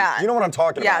 Yeah. You know what I'm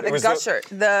talking about? Yeah, the gusher.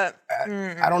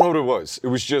 I don't know what it was. It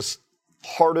was just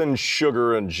hardened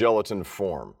sugar and gelatin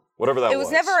form. Whatever that was. It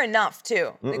was never enough,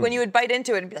 too. Like when you would bite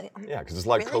into it and be like, yeah, because it's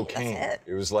like really? cocaine. That's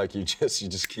it? It was like you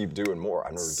just keep doing more.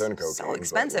 I've never done cocaine. So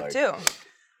expensive, too.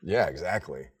 Yeah,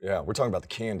 exactly. Yeah, we're talking about the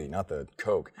candy, not the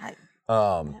Coke.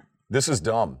 Yeah. This is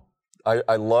dumb.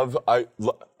 I love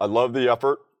the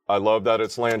effort. I love that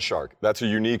it's land shark. That's a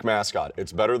unique mascot.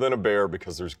 It's better than a bear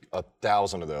because there's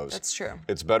 1,000 of those. That's true.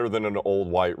 It's better than an old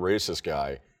white racist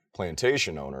guy,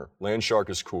 plantation owner. Land shark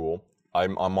is cool.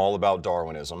 I'm all about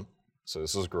Darwinism, so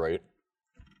this is great.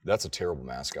 That's a terrible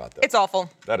mascot, though. It's awful.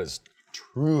 That is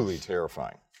truly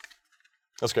terrifying.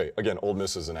 That's okay. Again, Ole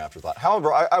Miss is an afterthought.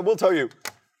 However, I will tell you,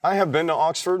 I have been to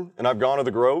Oxford and I've gone to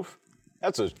the Grove.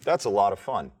 That's a lot of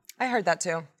fun. I heard that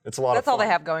too. It's a lot of fun. That's all they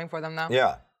have going for them, though.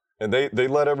 Yeah, and they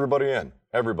let everybody in.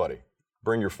 Everybody.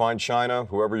 Bring your fine china,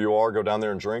 whoever you are, go down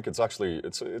there and drink. It's actually,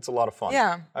 it's a lot of fun.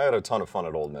 Yeah. I had a ton of fun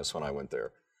at Ole Miss when I went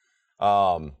there.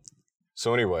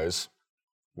 So anyways,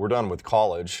 we're done with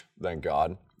college, thank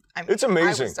God. I mean, it's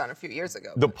amazing. I was done a few years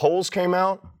ago. The polls came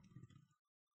out,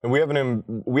 and we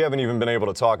haven't even been able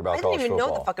to talk about college football. I didn't even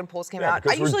know the fucking polls came out. I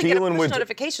because we're usually get a dealing push with-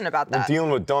 notification about that. We're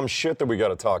dealing with dumb shit that we got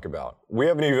to talk about. We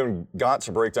haven't even got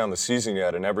to break down the season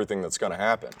yet and everything that's going to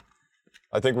happen.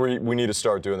 I think we need to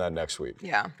start doing that next week.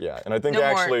 Yeah. Yeah, and I think No more.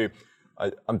 actually,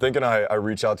 I'm thinking I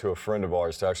reach out to a friend of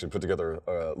ours to actually put together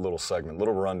a little segment,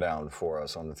 little rundown for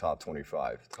us on the top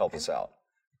 25 to help us out.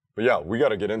 But yeah, we got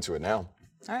to get into it now.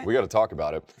 All right. We got to talk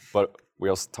about it, but we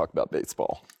also talk about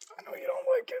baseball. I know you don't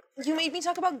like it. You made me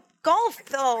talk about golf,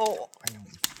 though. I know,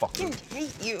 fucking. I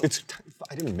hate you.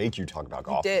 I didn't make you talk about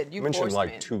golf. did. You mentioned forced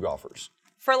like me. 2 golfers.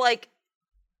 For like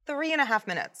 3.5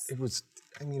 minutes. It was.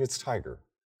 I mean, it's Tiger.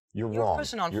 You're You were wrong.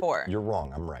 pushing on You're- 4. You're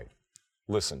wrong. I'm right.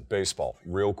 Listen, baseball,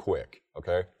 real quick,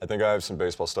 okay? I think I have some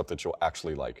baseball stuff that you'll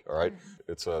actually like, all right?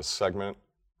 It's a segment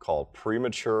called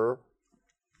Premature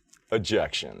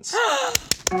Ejections.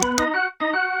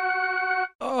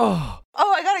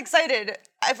 Oh, I got excited.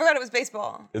 I forgot it was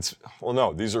baseball. Well,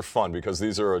 no, these are fun because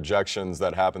these are ejections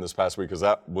that happened this past week because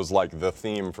that was like the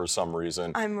theme for some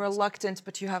reason. I'm reluctant,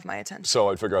 but you have my attention. So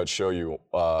I figured I'd show you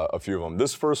a few of them.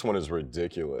 This first one is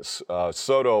ridiculous.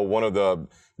 Soto, one of the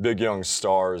big young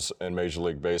stars in Major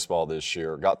League Baseball this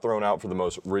year, got thrown out for the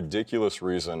most ridiculous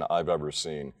reason I've ever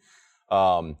seen.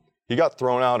 He got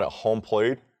thrown out at home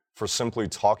plate for simply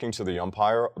talking to the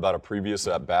umpire about a previous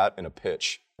at-bat and a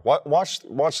pitch.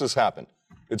 Watch this happen.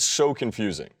 It's so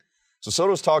confusing. So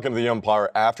Soto's talking to the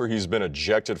umpire after he's been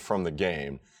ejected from the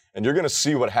game, and you're going to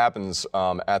see what happens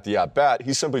at the at-bat.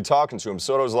 He's simply talking to him.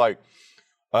 Soto's like,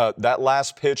 that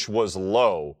last pitch was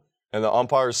low. And the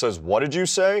umpire says, what did you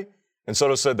say? And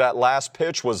Soto said, that last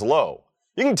pitch was low.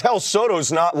 You can tell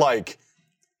Soto's not like,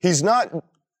 he's not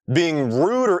being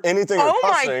rude or anything or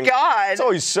cussing. Oh my God. That's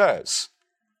all he says.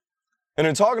 And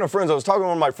in talking to friends, I was talking to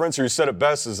one of my friends who said it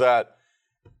best is that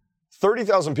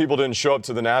 30,000 people didn't show up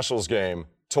to the Nationals game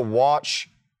to watch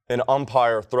an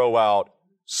umpire throw out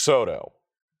Soto.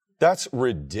 That's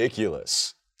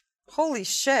ridiculous. Holy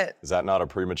shit. Is that not a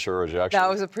premature ejection? That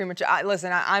was a premature.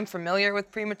 Listen, I'm familiar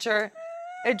with premature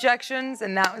ejections,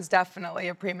 and that was definitely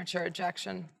a premature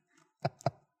ejection.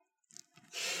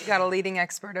 You got a leading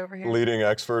expert over here. Leading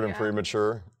expert in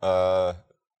premature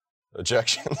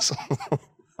ejections.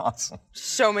 Awesome.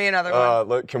 Show me another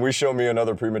one. Can we show me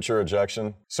another premature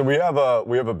ejection? So we have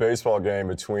a baseball game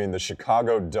between the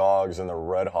Chicago Dogs and the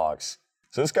Red Hawks.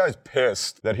 So this guy's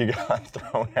pissed that he got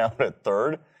thrown out at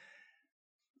third,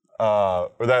 or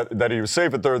that he was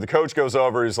safe at third. The coach goes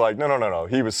over. He's like, no,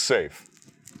 he was safe.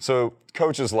 So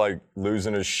coach is like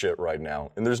losing his shit right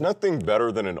now. And there's nothing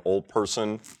better than an old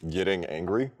person getting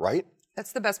angry, right?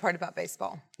 That's the best part about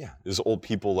baseball. Yeah. There's old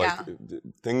people like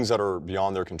things that are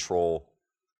beyond their control.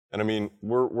 And I mean,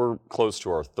 we're close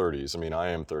to our 30s. I mean,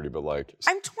 I am 30, but like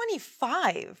I'm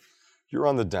 25. you're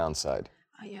on the downside.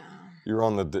 Yeah. You're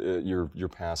on the you're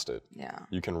past it. Yeah.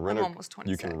 You can rent I'm almost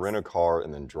you 26. can rent a car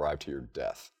and then drive to your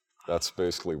death. That's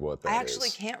basically what that is. I actually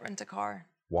can't rent a car.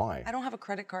 Why? I don't have a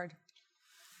credit card.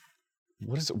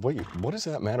 What does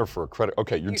that matter for a credit?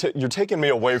 Okay, you're taking me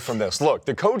away from this. Look,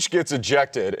 the coach gets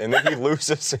ejected and then he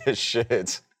loses his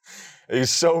shit. He's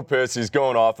so pissed. He's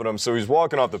going off at him. So he's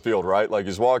walking off the field, right? Like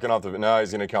he's walking off now he's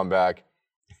going to come back.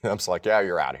 I'm just like, yeah,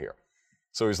 you're out of here.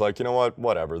 So he's like, you know what?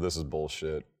 Whatever. This is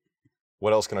bullshit.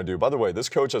 What else can I do? By the way, this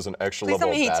coach has an extra Please level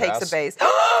tell me of he badass. takes a base.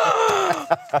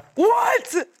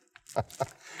 What?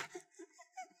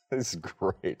 This is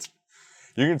great.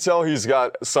 You can tell he's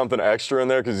got something extra in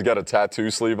there because he's got a tattoo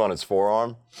sleeve on his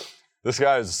forearm. This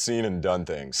guy has seen and done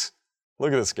things.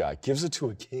 Look at this guy. Gives it to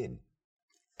a kid.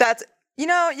 That's, you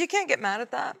can't get mad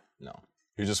at that. No.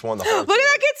 He just won the Look at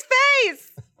that kid's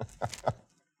face.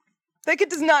 That kid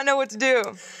does not know what to do.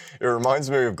 It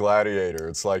reminds me of Gladiator.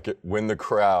 It's like win the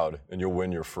crowd and you'll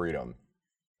win your freedom.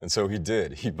 And so he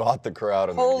did. He bought the crowd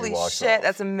and then Holy he walked shit, off.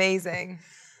 that's amazing.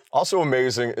 Also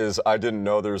amazing is I didn't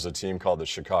know there was a team called the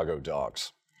Chicago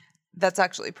Dogs. That's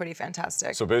actually pretty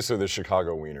fantastic. So basically the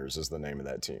Chicago Wieners is the name of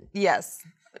that team. Yes.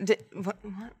 What?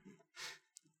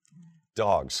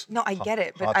 Dogs. No, I get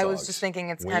it, but Hot I was dogs. just thinking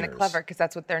it's kind of Wieners. clever because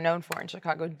that's what they're known for in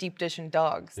Chicago, deep dish and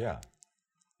dogs. Yeah.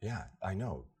 Yeah, I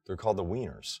know. They're called the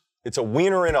Wieners. It's a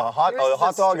wiener and a hot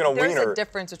dog and a wiener. There's a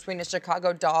difference between a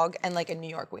Chicago dog and like a New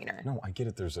York wiener. No, I get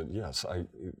it. There's a, yes.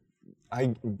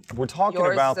 we're talking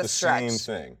Yours about is a the stretch.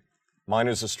 same thing. Mine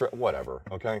is a stretch. Whatever.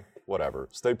 Okay. Whatever.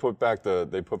 So they put back the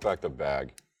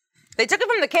bag. They took it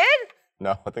from the kid?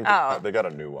 No, I think Oh. they got a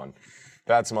new one.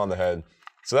 Pats him on the head.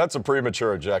 So that's a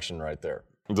premature ejection right there.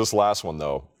 This last one,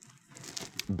 though,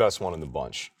 best one in the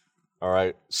bunch. All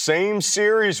right? Same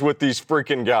series with these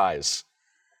freaking guys.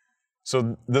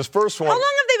 So this first one. How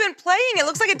long have they been playing? It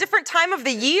looks like a different time of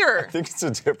the year. I think it's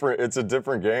a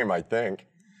different game, I think.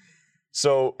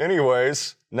 So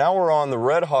anyways, now we're on the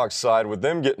Red Hawks side with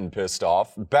them getting pissed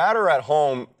off. Batter at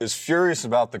home is furious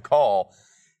about the call.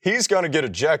 He's going to get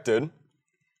ejected.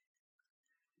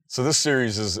 So this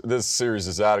series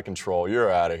is out of control.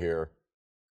 You're out of here.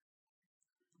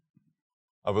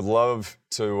 I would love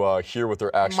to hear what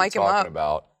they're actually Mic him talking up.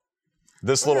 about.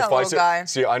 This Look little at that fight. little guy.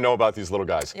 See, I know about these little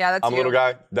guys. Yeah, that's I'm a little you.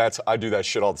 guy. I do that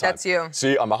shit all the time. That's you.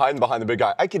 See, I'm hiding behind the big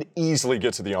guy. I could easily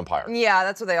get to the umpire. Yeah,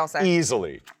 that's what they all say.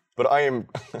 Easily. But I am.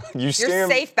 You're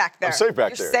safe back there. I'm safe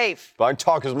back there. You're safe. But I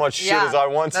talk as much shit as I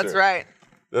want to. That's right.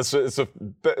 It's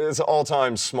an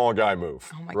all-time small guy move.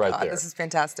 Oh my right God, there. this is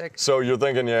fantastic. So you're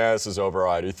thinking, yeah, this is over.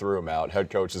 All right, he threw him out. Head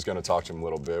coach is going to talk to him a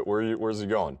little bit. Where's he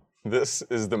going? This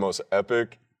is the most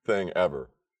epic thing ever.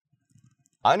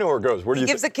 I know where it goes. Where do you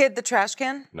Gives the kid the trash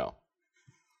can? No.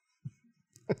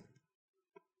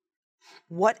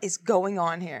 What is going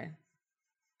on here?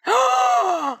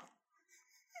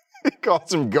 He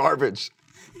calls him garbage.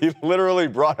 He literally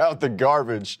brought out the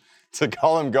garbage to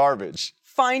call him garbage.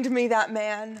 Find me that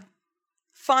man.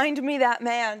 Find me that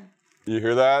man. You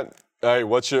hear that? Hey,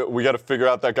 we got to figure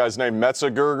out that guy's name,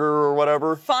 Metzgerger or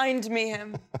whatever. Find me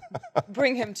him.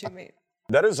 Bring him to me.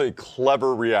 That is a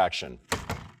clever reaction.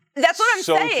 That's what I'm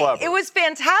So saying. clever. It was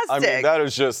fantastic. I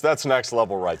mean, that's next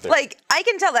level right there. Like, I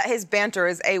can tell that his banter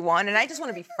is A1, and I just want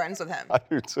to be friends with him. I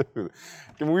do too.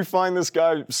 Can we find this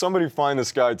guy? Somebody find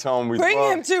this guy. Tell him we Bring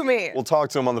him to me. We'll talk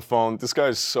to him on the phone. This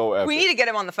guy's so epic. We need to get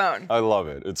him on the phone. I love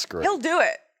it. It's great. He'll do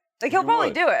it. Like, he'll probably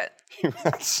would. do it.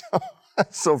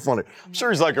 That's so funny. I'm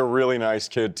sure he's like a really nice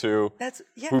kid too.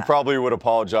 Yeah. Who probably would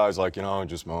apologize, like,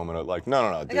 just a moment. Like, no,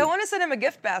 dude. Like, I want to send him a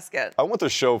gift basket. I want the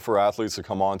show for athletes to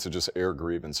come on to just air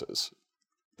grievances.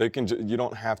 They can. You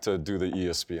don't have to do the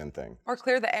ESPN thing. Or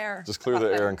clear the air. Just clear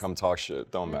the air and come talk shit.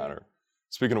 Don't matter.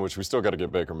 Speaking of which, we still got to get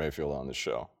Baker Mayfield on the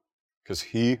show because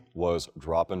he was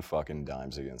dropping fucking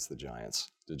dimes against the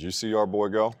Giants. Did you see our boy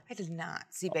go? I did not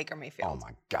see Baker Mayfield. Oh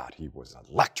my God, he was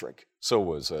electric. So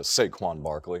was Saquon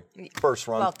Barkley. First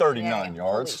run, Fucking 39 A.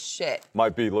 yards. Holy shit.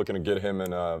 Might be looking to get him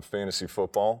in fantasy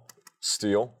football.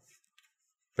 Steal.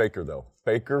 Baker, though.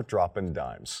 Baker dropping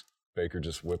dimes. Baker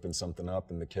just whipping something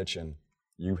up in the kitchen.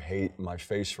 You hate my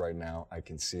face right now. I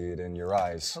can see it in your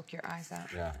eyes. Poke your eyes out.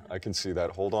 Yeah, I can see that.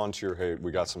 Hold on to your hate.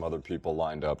 We got some other people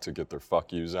lined up to get their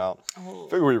fuck yous out. Oh.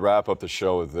 Figure we wrap up the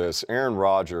show with this. Aaron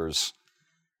Rodgers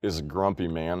is a grumpy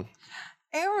man.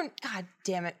 Aaron, God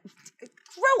damn it.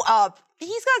 Grow up.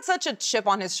 He's got such a chip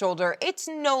on his shoulder. It's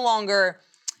no longer.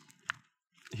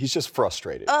 He's just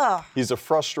frustrated. Ugh. He's a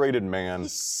frustrated man.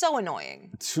 He's so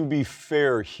annoying. To be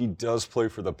fair, he does play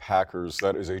for the Packers.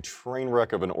 That is a train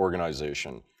wreck of an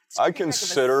organization. I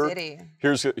consider,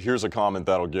 here's a comment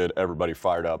that'll get everybody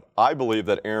fired up. I believe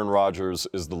that Aaron Rodgers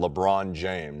is the LeBron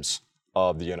James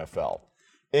of the NFL.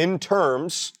 In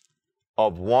terms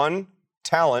of one,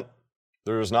 talent,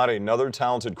 there is not another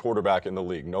talented quarterback in the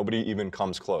league. Nobody even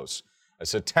comes close. I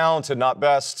said talented, not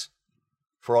best.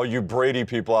 For all you Brady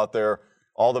people out there,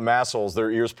 all the massholes, their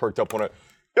ears perked up when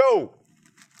yo!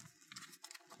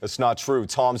 That's not true.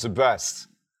 Tom's the best.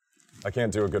 I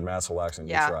can't do a good masshole accent.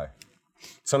 Yeah. You try.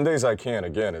 Some days I can.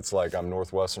 Again, it's like I'm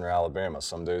Northwestern or Alabama.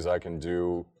 Some days I can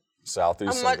do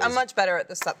Southeast. I'm much better at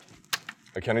this stuff.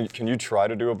 Can you try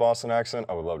to do a Boston accent?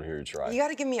 I would love to hear you try. You got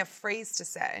to give me a phrase to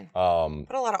say.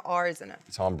 Put a lot of R's in it.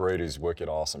 Tom Brady's wicked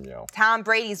awesome, yo. Tom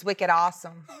Brady's wicked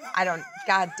awesome.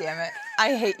 God damn it.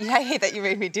 I hate that you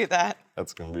made me do that.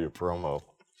 That's going to be a promo.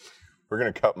 We're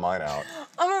going to cut mine out.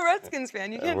 I'm a Redskins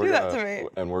fan. You can't do that to me.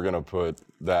 And we're going to put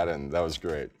that in. That was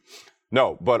great.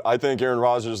 No, but I think Aaron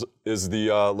Rodgers is the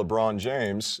LeBron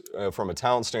James from a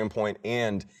talent standpoint,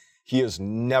 and he has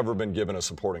never been given a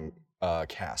supporting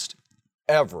cast.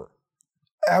 Ever.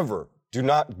 Do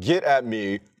not get at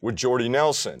me with Jordy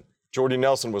Nelson. Jordy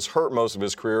Nelson was hurt most of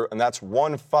his career, and that's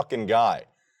one fucking guy.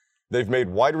 They've made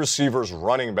wide receivers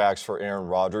running backs for Aaron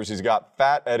Rodgers. He's got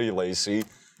fat Eddie Lacy,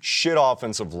 shit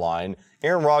offensive line.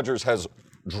 Aaron Rodgers has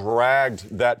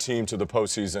dragged that team to the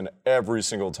postseason every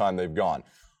single time they've gone.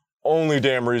 Only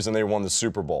damn reason they won the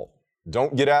Super Bowl.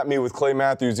 Don't get at me with Clay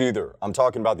Matthews either. I'm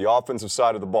talking about the offensive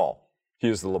side of the ball. He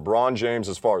is the LeBron James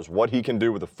as far as what he can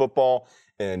do with the football,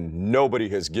 and nobody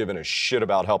has given a shit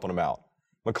about helping him out.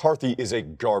 McCarthy is a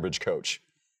garbage coach.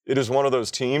 It is one of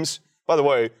those teams. By the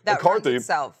way, That runs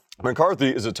itself. McCarthy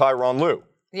is a Tyronn Lue.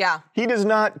 Yeah. He does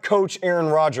not coach Aaron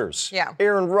Rodgers. Yeah.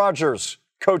 Aaron Rodgers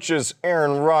coaches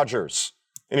Aaron Rodgers.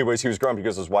 Anyways, he was grumpy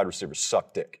because his wide receivers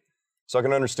suck dick. So I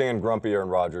can understand grumpy Aaron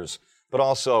Rodgers, but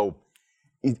also,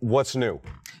 what's new?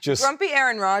 Just Grumpy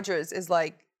Aaron Rodgers is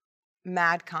like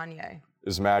mad Kanye.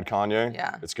 Is mad Kanye?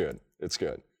 Yeah. It's good. It's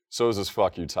good. So is this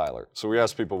fuck you, Tyler. So we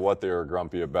asked people what they were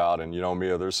grumpy about, and you know,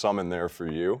 Mia, there's some in there for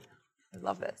you. I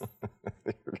love this.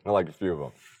 You're gonna like a few of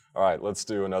them. All right, let's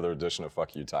do another edition of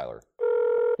Fuck You, Tyler.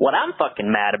 What I'm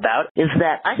fucking mad about is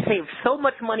that I saved so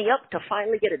much money up to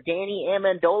finally get a Danny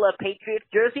Amendola Patriots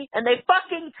jersey, and they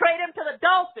fucking trade him to the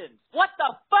Dolphins. What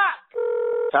the fuck?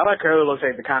 Tyler Coe looks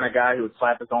like the kind of guy who would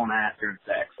slap his own ass during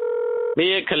sex.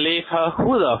 Mia Khalifa,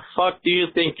 who the fuck do you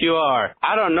think you are?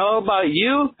 I don't know about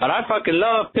you, but I fucking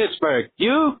love Pittsburgh.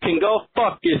 You can go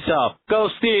fuck yourself. Go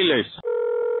Steelers.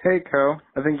 Hey, Coe.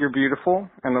 I think you're beautiful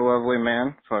and a lovely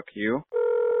man. Fuck you.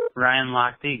 Ryan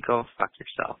Lochte, go fuck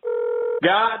yourself.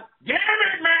 God damn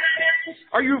it, man!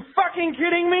 Are you fucking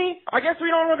kidding me? I guess we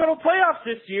don't want to go to playoffs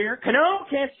this year. Cano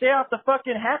can't stay off the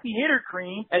fucking happy hitter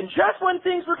cream. And just when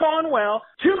things were going well,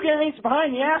 2 games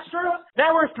behind the Astros,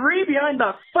 now we're 3 behind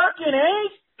the fucking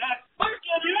A's? That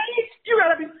fucking A's? You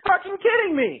gotta be fucking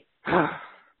kidding me!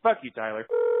 Fuck you, Tyler.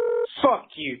 Fuck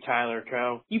you, Tyler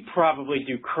Coe. You probably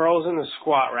do curls in the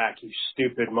squat rack, you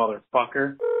stupid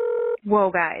motherfucker.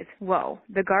 Whoa, guys, whoa.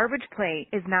 The garbage plate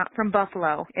is not from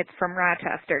Buffalo. It's from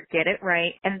Rochester. Get it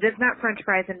right. And it is not French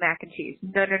fries and mac and cheese.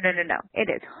 No, no, no, no, no. It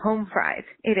is home fries.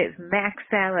 It is mac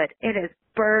salad. It is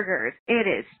burgers. It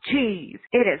is cheese.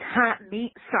 It is hot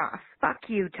meat sauce. Fuck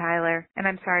you, Tyler. And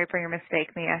I'm sorry for your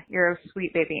mistake, Mia. You're a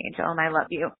sweet baby angel, and I love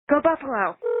you. Go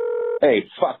Buffalo! Hey,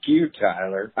 fuck you,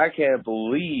 Tyler. I can't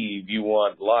believe you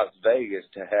want Las Vegas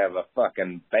to have a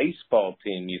fucking baseball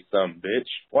team, you son bitch.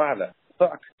 Why the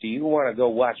fuck do you want to go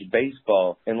watch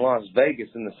baseball in Las Vegas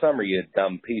in the summer, you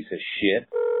dumb piece of shit?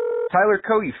 Tyler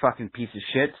Coe, you fucking piece of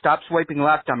shit. Stop swiping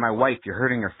left on my wife. You're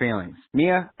hurting her feelings.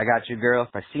 Mia, I got you, girl.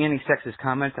 If I see any sexist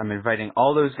comments, I'm inviting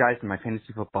all those guys to my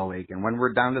fantasy football league. And when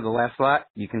we're down to the last lot,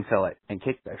 you can fill it and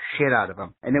kick the shit out of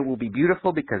them. And it will be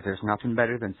beautiful because there's nothing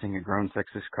better than seeing a grown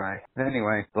sexist cry.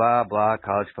 Anyway, blah, blah,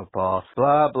 college football.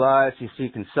 Blah, blah,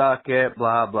 SEC can suck it.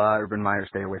 Blah, blah, Urban Meyer,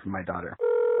 stay away from my daughter.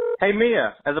 Hey,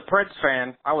 Mia, as a Prince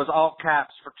fan, I was all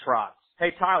caps for Trots.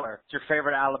 Hey, Tyler, it's your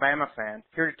favorite Alabama fan.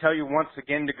 Here to tell you once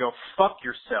again to go fuck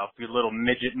yourself, you little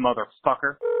midget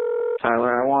motherfucker.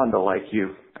 Tyler, I wanted to like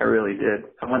you. I really did.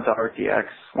 I went to RTX,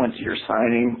 went to your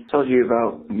signing, told you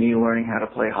about me learning how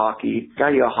to play hockey,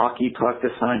 got you a hockey puck to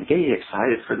sign, get you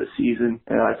excited for the season.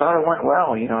 And I thought it went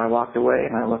well. You know, I walked away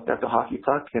and I looked at the hockey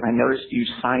puck and I noticed you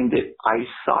signed it ice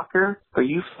soccer. Are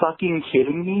you fucking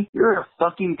kidding me? You're a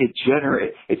fucking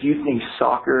degenerate if you think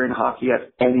soccer and hockey have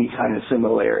any kind of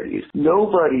similarities.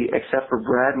 Nobody except for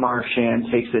Brad Marchand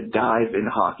takes a dive in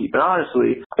hockey. But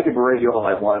honestly, I can berate you all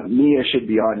I want. Mia should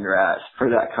be on your ass for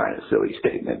that kind of silly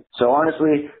statement. So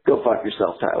honestly, go fuck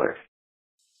yourself, Tyler.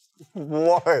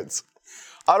 What?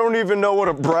 I don't even know what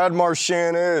a Brad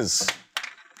Marchand is.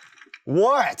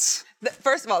 What?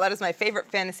 First of all, that is my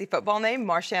favorite fantasy football name,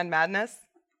 Marchand Madness.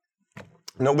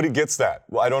 Nobody gets that.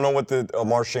 Well, I don't know what the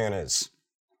Marchand is.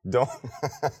 Don't.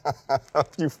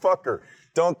 You fucker.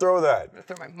 Don't throw that. I'm gonna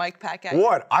throw my mic pack at you.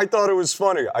 What? I thought it was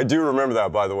funny. I do remember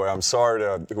that, by the way. I'm sorry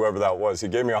to whoever that was. He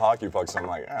gave me a hockey puck, so I'm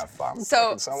like, fuck.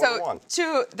 So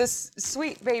to this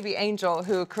sweet baby angel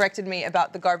who corrected me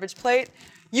about the garbage plate,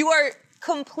 you are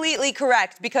completely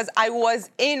correct because I was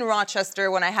in Rochester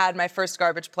when I had my first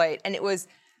garbage plate, and it was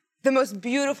the most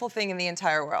beautiful thing in the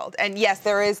entire world. And yes,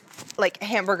 there is like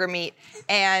hamburger meat,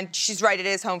 and she's right, it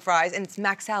is home fries, and it's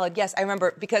mac salad. Yes, I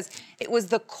remember because it was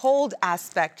the cold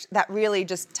aspect that really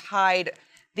just tied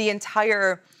the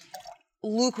entire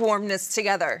lukewarmness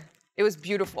together. It was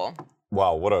beautiful.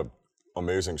 Wow, what a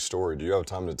amazing story. Do you have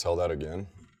time to tell that again?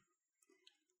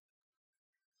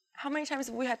 How many times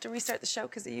have we had to restart the show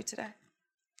because of you today?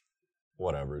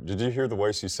 Whatever. Did you hear the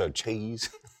way she said cheese?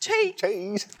 Cheese.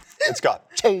 Cheese. It's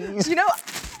got cheese. You know,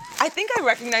 I think I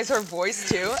recognize her voice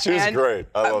too. She's great.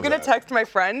 I'm gonna text my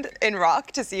friend in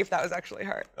Rock to see if that was actually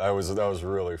her. That was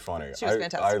really funny. She was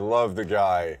fantastic. I love the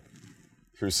guy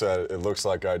who said it looks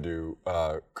like I do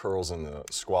curls in the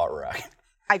squat rack.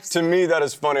 To me, that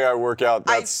is funny. I work out.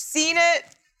 I've seen it.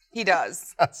 He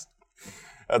does.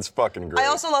 That's fucking great. I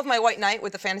also love my white knight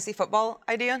with the fantasy football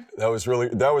idea. That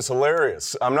was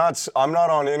hilarious. I'm not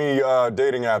on any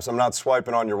dating apps. I'm not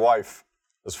swiping on your wife,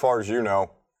 as far as you know.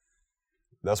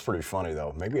 That's pretty funny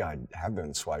though. Maybe I have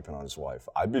been swiping on his wife.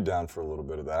 I'd be down for a little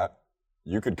bit of that.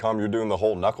 You could come. You're doing the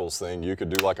whole Knuckles thing. You could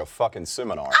do like a fucking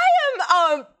seminar. I am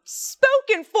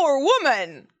Spoken for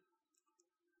woman.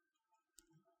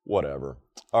 Whatever.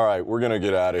 All right, we're going to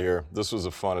get out of here. This was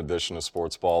a fun edition of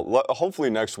Sports Ball. Hopefully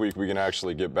next week we can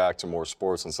actually get back to more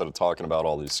sports instead of talking about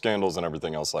all these scandals and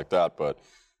everything else like that. But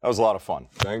that was a lot of fun.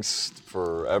 Thanks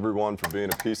for everyone for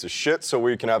being a piece of shit so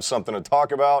we can have something to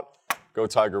talk about. Go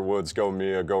Tiger Woods, go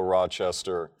Mia, go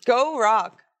Rochester. Go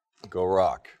Rock. Go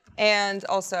Rock. And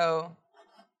also,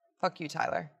 fuck you,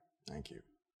 Tyler. Thank you.